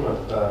this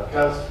settlement,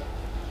 because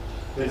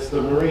it's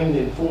the marine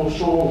and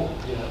foreshore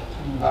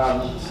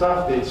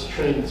stuff that's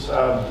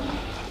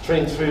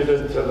transferred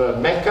into the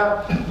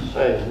MACA,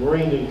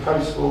 marine and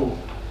coastal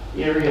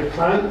area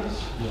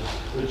claims,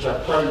 which are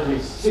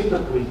progressed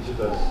separately to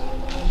this.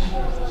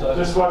 So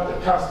just like the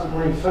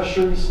customary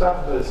fishery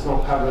stuff, that's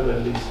not covered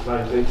in these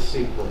claims, it's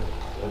separate.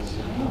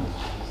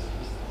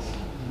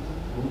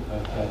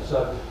 Okay,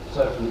 so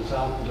for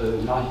example, the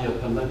Mahia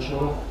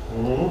Peninsula,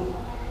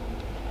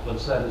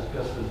 once that is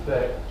gifted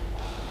back,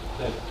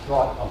 that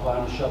right of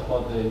ownership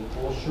of the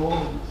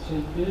foreshore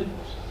seabed?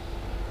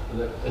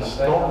 It's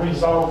not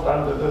resolved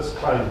under this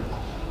claim.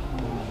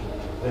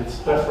 It's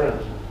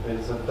different.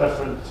 It's a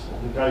different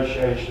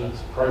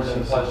negotiations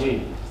process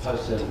again.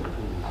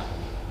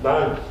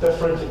 No,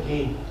 different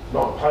again.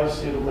 Not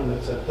post-settlement,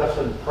 it's a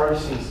different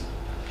process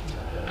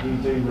you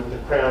do with the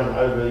Crown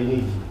over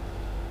any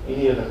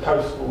of the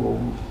coastal or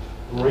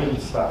marine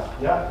stuff,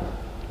 yeah?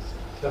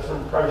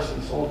 Different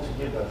process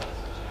altogether.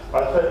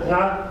 I think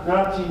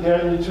Ngāti,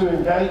 the only 2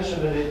 engaged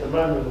in it at the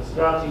moment is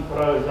Ngāti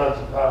Pro and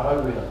Ngāti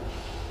Pāhauera.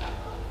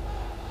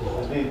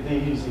 They're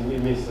using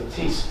them as the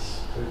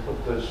tests to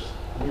put this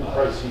new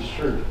process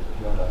through.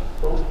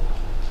 Cool.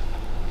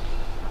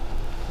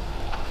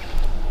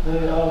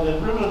 The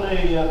river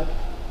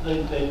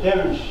they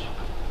damaged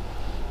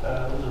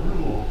with the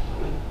river,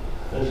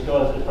 those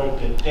guys that broke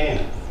that dam.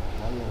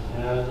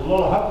 There's a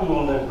lot of hapu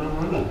on that river,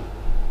 isn't it?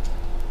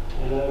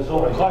 It's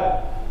all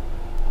kayak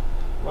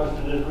right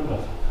to that river.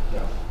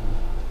 Yeah.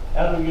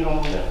 How do we get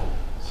on with that?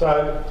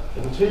 So,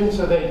 in terms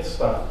of that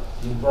stuff,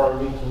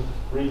 environmental,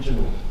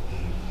 regional,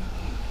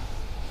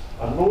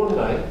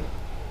 Nornay,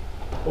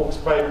 Hawke's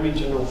Bay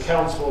Regional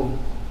Council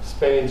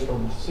spans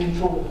from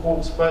central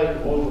Hawke's Bay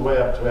all the way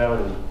up to our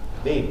end.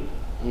 Then,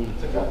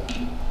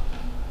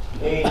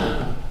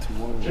 and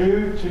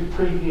due to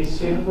previous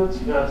settlements,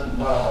 Ngāti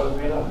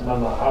Pāhauera,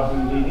 Mana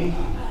Aburiri,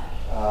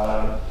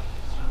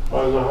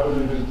 Maunga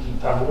Haururu ki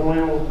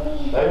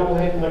Tamoio, they all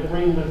had an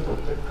agreement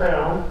with the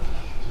Crown to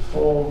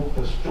form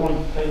this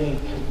joint planning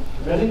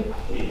committee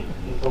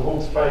with the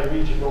Hawke's Bay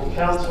Regional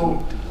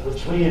Council,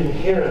 which we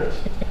inherit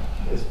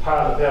as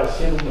part of our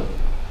settlement.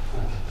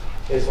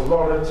 There's a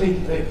lot of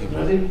teeth, that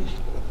committee,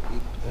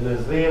 and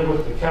is there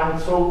with the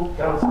council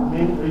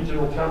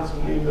regional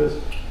council members,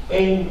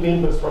 and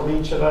members from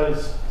each of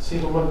those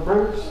settlement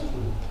groups,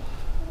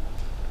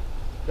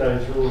 going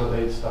through all of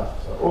that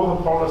stuff. So all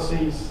the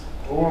policies,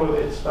 all of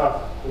that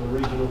stuff for the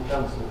regional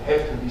council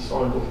have to be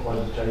signed off by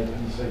the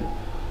JPC.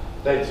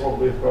 That's what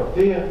we've got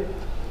there.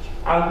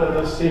 Under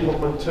this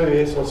settlement too,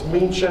 as was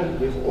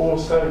mentioned, we've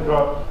also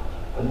got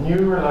a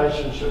new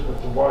relationship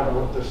with the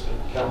Wairoa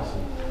District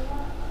Council.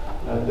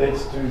 And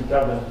that's to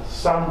govern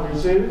some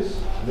reserves,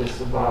 that's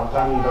the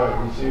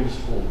Mātangido reserves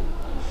form.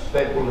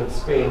 That will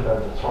expand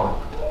over time.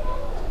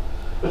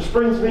 Which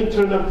brings me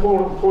to an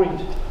important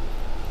point,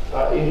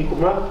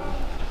 Erikuma,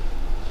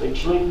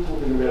 actually,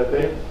 talking about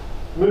that.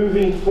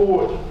 Moving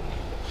forward,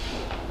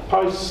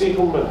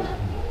 post-settlement,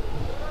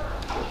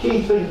 the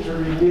key thing to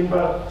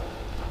remember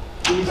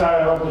These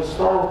are our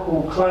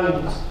historical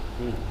claims.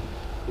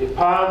 E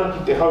pāna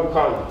ki te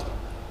haukai.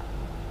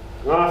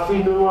 Ngā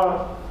whenua,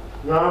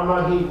 ngā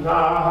mahi, ngā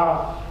aha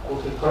o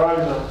te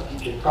karauna ki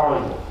te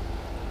kainga.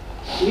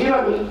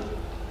 Irangi,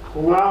 ko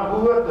ngā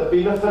hua, the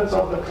benefits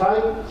of the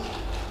claim,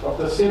 of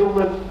the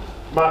settlement,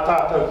 mā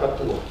tātou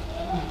katoa.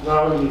 Ngā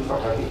ui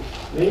whakahi.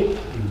 Ne?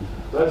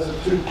 Those are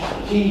two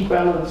key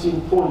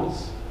balancing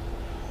points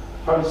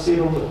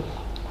post-settlement.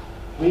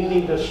 We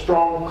need a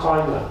strong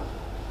kainga.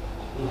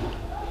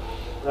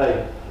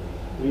 Hey,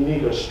 we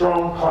need a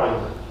strong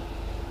kainga.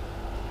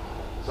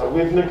 So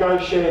we've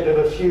negotiated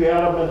a few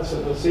elements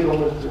of the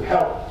settlement to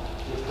help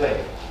with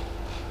that.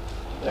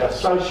 Our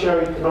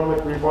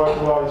socio-economic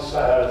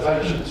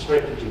revitalisation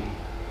strategy,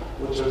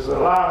 which is the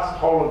last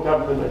whole of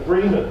government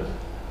agreement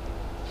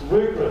to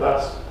work with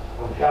us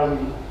on how we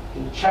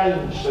can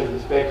change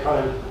things back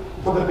home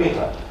for the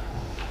better.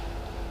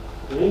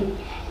 Okay?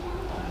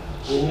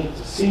 We need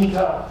to centre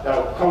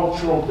our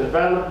cultural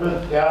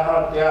development, te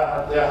aha,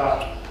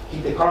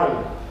 ki te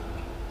kainga.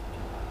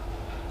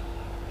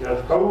 Kia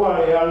kaua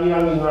e angi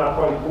ngā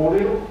pai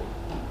kōrero,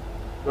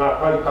 ngā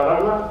pai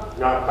karanga,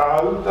 ngā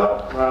kāuta,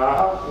 ngā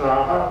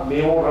aha,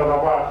 me ora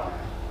rawa.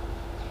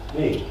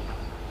 Ne.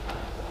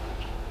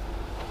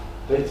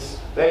 That's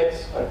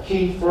a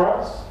key for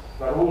us,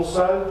 but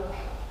also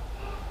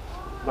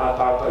mā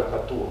tātou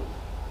katoa.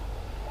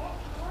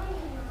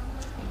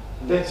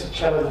 That's a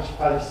challenge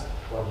faced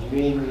by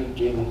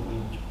many.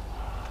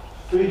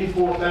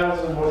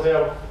 34,000 was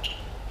our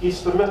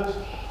estimate.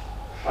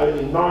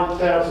 Only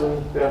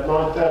 9,000,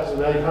 about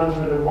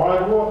 9,800 in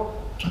Wairoa.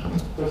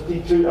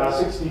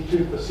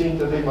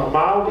 62% of them are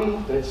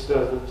Māori. That's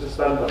just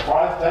under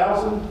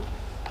 5,000.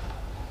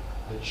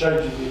 It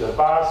shows you where the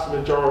vast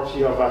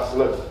majority of us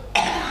live.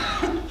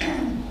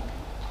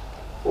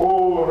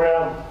 All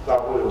around the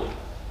world.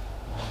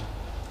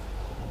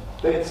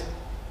 That's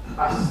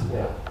us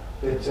now.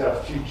 That's our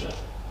future.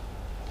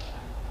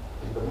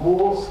 And the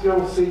more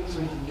skill sets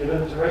we can get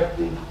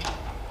interacting,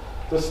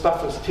 this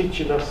stuff is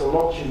teaching us a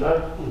lot, you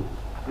know.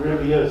 It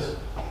really is. It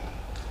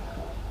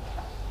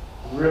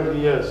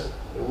really is.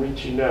 And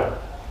reaching out.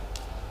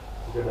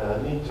 We're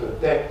going to need to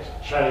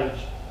adapt, change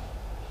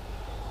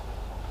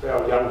for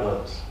our young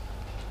ones.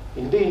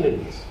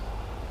 Indeed,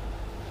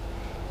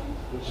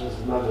 which is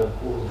another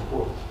important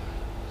point.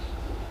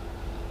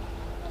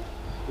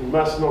 We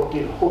must not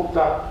get hooked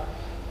up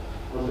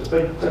on the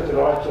big ticket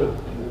item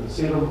in the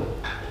settlement.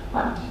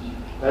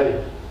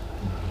 Hey,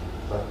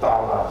 the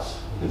talas.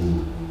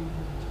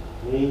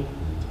 Me.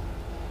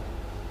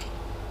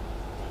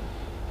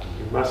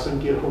 You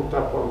mustn't get hooked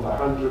up on the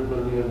 $100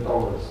 million.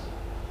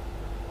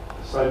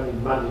 It's only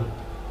money.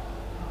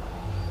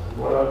 And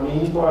what I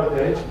mean by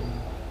that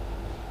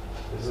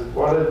is that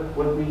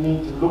what we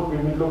need to look,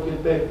 when we look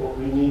at that, what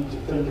we need to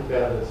think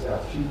about is our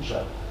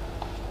future,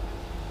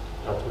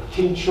 our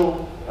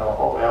potential,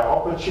 our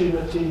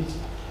opportunities,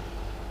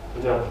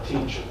 and our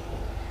potential.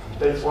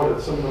 That's what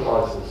it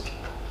symbolises.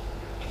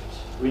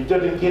 We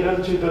didn't get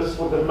into this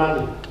for the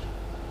money.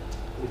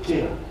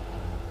 Tira,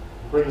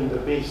 bringing the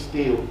best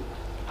deal.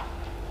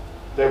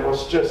 That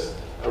was just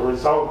a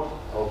result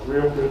of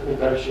real good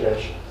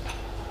negotiations.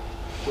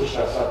 Push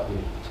us up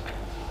there.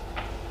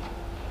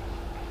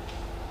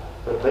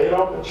 But that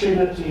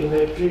opportunity and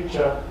that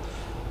future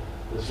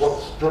is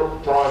what's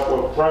drove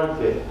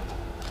there.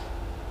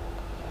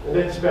 And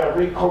that's about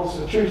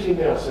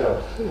reconstituting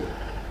ourselves.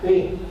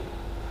 Yeah.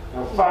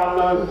 Our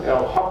whānau,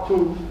 our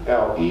hapu,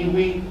 our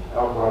iwi,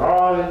 our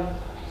marae,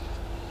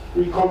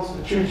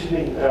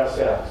 reconstituting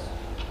ourselves.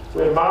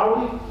 We're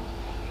Māori,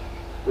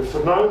 we're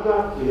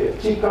whanaunga, we have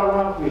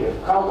tikanga, we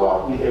have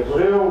kawa, we have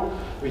reo,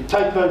 we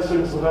take those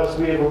things with us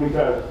wherever we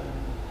go.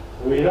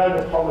 And we don't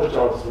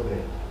apologise for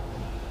that.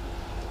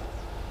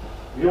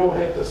 We all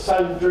have the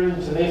same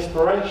dreams and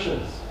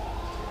aspirations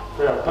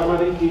for our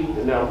tamariki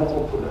and our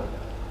mokopuna.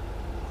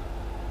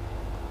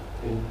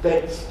 And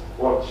that's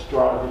what's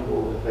driving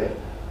all of that.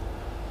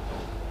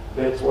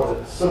 That's what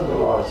it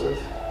symbolises,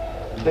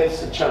 and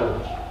that's the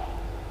challenge.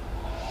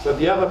 So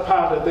the other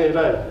part of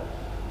that,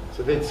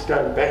 so that's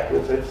going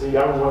backwards, that's the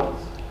young ones.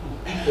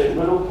 That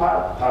middle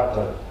part,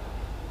 tātou.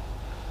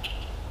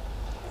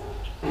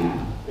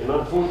 And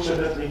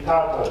unfortunately,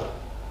 tātou,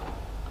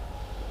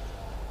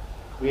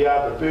 we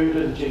are the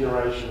burden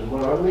generation. And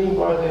what I mean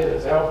by that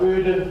is our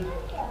burden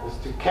is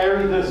to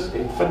carry this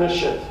and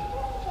finish it,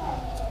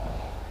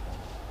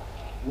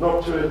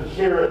 not to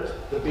inherit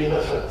the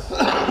benefits.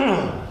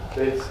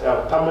 That's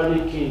our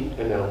tamariki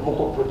and our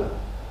mokopuna.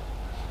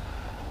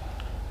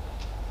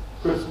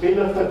 Because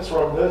benefits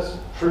from this,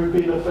 true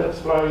benefits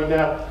flowing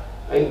out,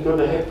 ain't going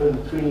to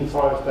happen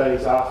 25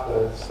 days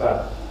after it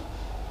started.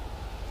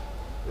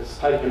 It's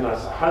taken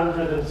us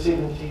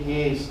 170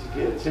 years to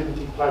get,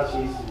 70 plus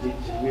years to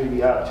get to where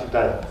we are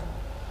today.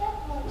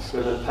 It's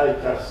going to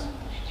take us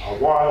a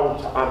while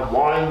to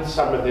unwind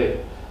some of that.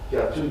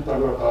 Kia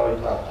tūtanga tāi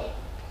tātou.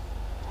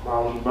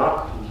 Māori mā,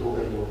 ki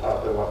toka i o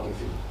tātou ake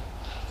whiu.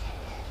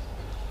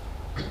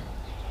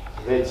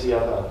 That's the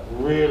other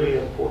really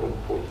important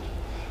point.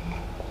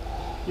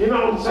 You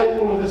know, I'm saying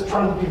all of this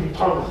trying to give you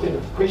time to think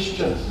of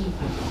questions.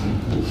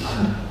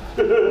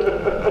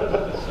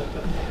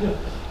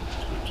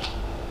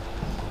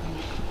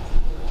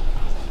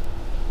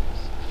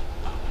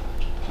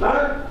 No,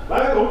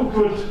 all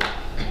good.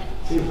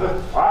 See,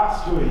 that's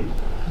fast to eat.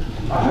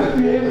 I hope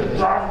you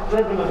haven't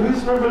driven.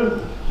 Who's driven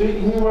to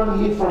anyone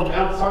here from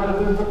outside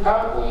of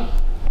Invercargill?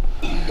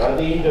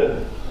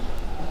 Dunedin.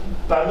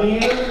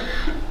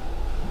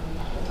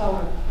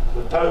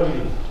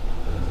 Matauri.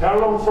 How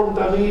long from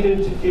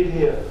Dunedin to get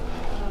here?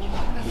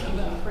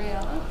 3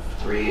 hours.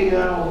 3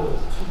 hours.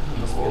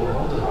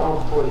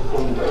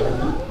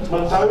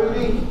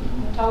 Matauri?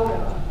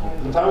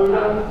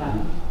 Mataura.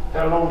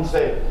 How long is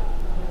that?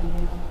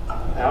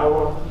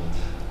 Hour.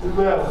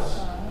 Who else?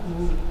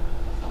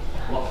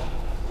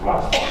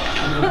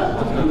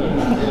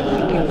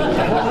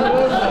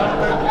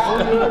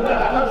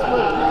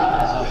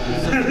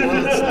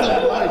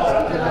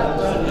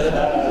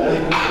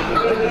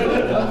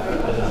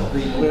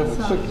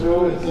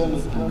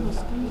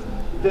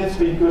 That's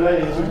been good, eh?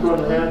 As we've gone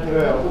around to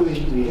our hui,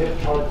 we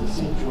have tried to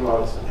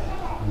centralise it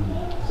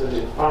so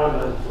that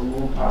whānau from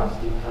all parts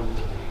can come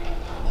together.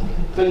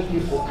 Thank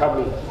you for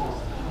coming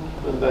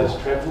on those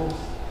travels.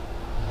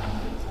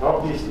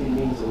 Obviously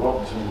means a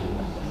lot to you.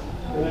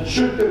 And it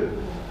should do.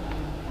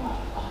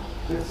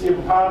 That's the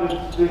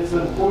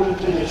important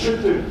thing, it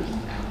should do.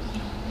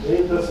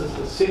 And this is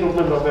the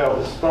settlement of our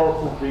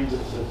historical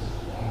grievances.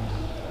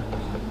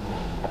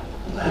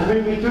 And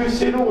when we do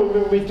settle and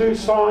when we do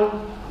sign,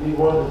 we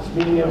want as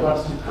many of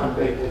us to come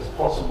back as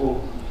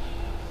possible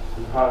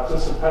and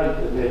participate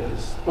in that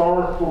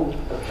historical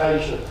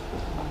occasion.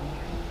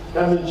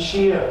 Come and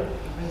share,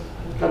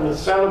 come and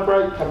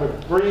celebrate, come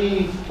and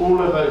breathe,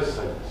 all of those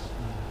things.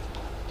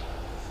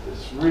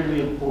 It's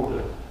really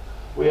important.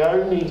 We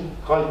only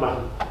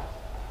kaimahi.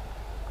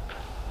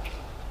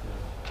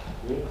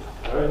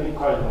 Only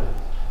kaimahi.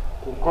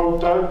 Ko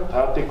koutou,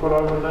 tā te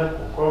korau nei,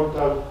 ko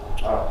koutou,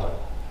 tātou.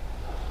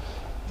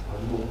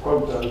 Ko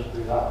koutou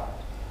te rā.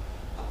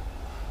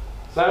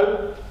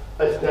 So,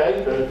 as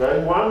day,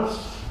 going once,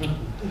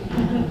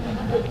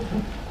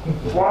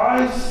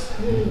 twice,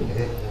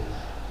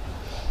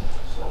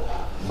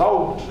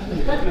 sold.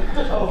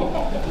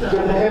 We're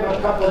going to have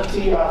a cup of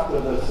tea after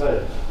this,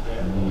 eh?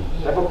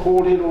 Have a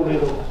kōrero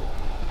rero.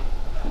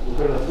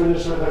 We're going to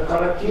finish with a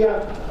karakia.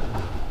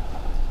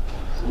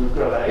 We've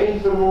got an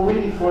anthem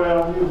already for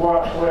our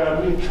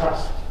new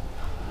trust.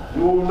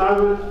 You all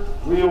know it,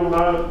 we all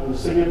know it, we'll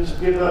sing it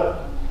together.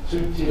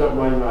 Tira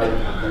mai mai.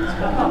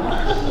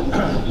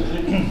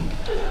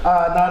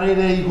 Nā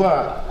rere i wā,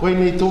 koe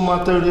nei tō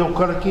mātou reo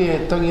karaki e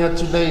tangi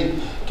atu nei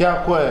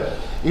kia koe.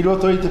 I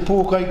roto i te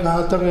pōkai ka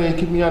hatanga e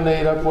kimi ana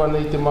i rapua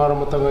nei te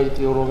māramatanga i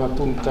te oronga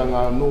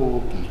tunitanga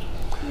nōroki.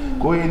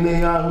 Koe nei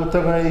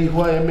āhuatanga e i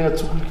hua e mea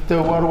tuku ki te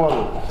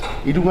waroaro.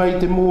 I runga i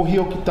te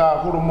mōhio ki tā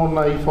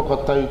horomona i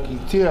whakatau ki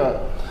Tira.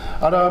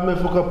 Ara me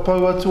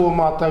whakapau atu o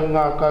mātou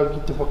ngā kau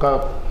ki te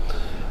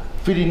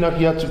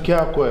whirinaki atu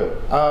kia koe.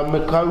 Me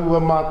kaua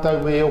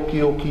mātou e oki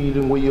i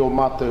runga i o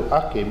mātou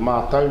ake,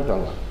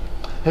 mātauranga.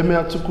 He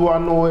mea tuku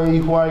anō e i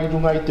hua i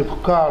runga i te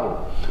whakaro.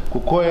 Ko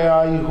koe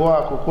a i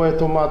hua, ko koe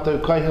tō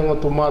mātou kaihanga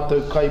tō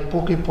mātou kai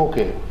poke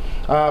poke.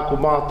 Ko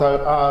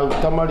mātou a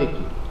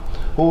tamariki.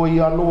 Hoi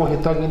anō he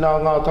tangina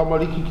ngā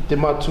tamariki ki te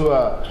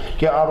matua,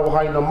 kia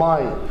arohaina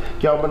mai,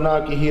 kia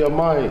manaaki hia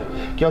mai,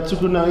 kia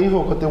tukuna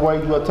iho ka te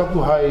wairua tapu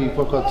hai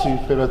whakatū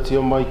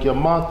wheratia mai kia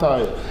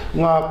mātai,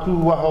 ngā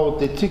kūwaha o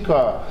te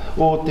tika,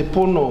 o te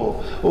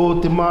pono, o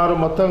te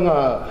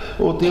māramatanga,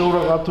 o te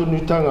oranga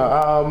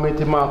tunutanga, me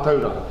te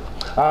mātauranga.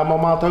 Ma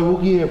mātou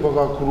hoki e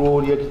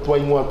whakakuroria ki tua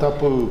ingoa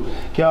tapu,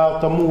 kia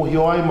ta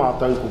mōhio ai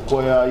mātou ko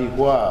koe a i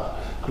hua,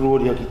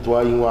 kuroria ki tua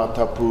ingoa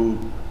tapu.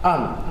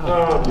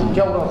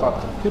 Kia ora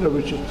tata. Tira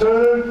Richard.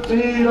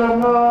 Tira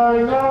mai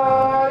ngā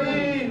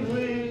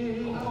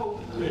iwi,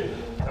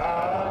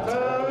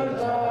 tātou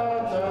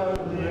tātou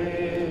re.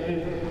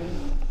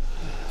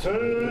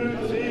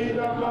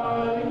 Tira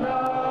mai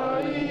ngā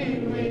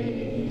iwi,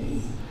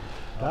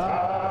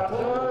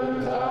 tātou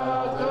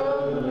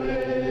tātou re.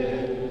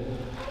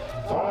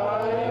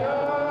 Whai a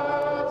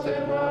te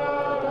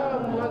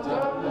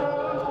māramatanga,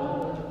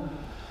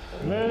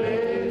 me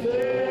te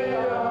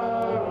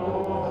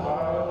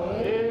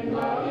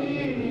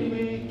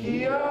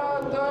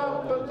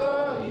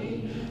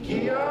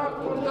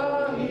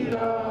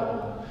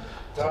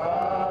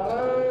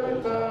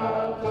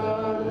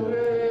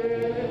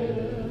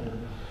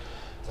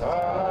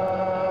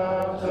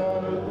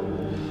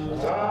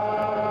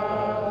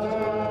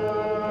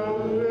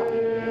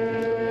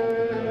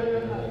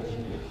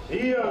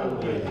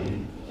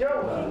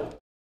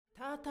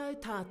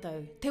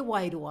Tātou, te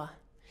Wairoa.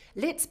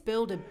 Let's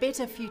build a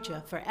better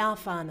future for our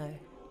whānau.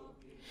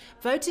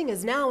 Voting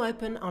is now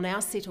open on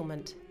our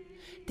settlement.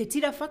 Te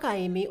Tira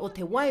Whakaemi o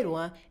te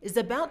Wairoa is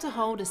about to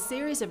hold a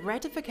series of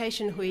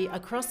ratification hui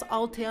across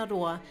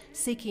Aotearoa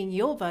seeking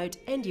your vote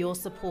and your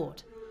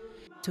support.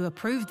 To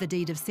approve the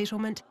deed of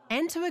settlement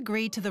and to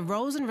agree to the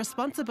roles and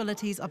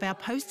responsibilities of our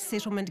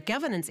post-settlement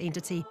governance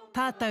entity,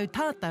 Tātou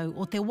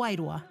o te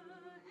Wairoa.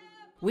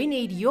 We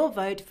need your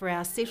vote for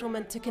our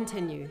settlement to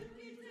continue.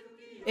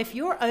 If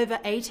you're over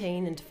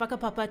 18 and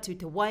whakapapa to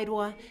Te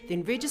Wairoa,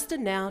 then register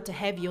now to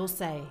have your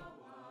say.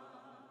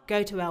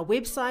 Go to our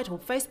website or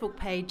Facebook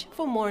page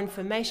for more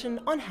information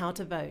on how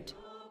to vote.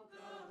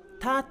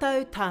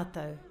 Tātou,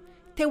 tātou,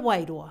 Te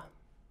Wairoa.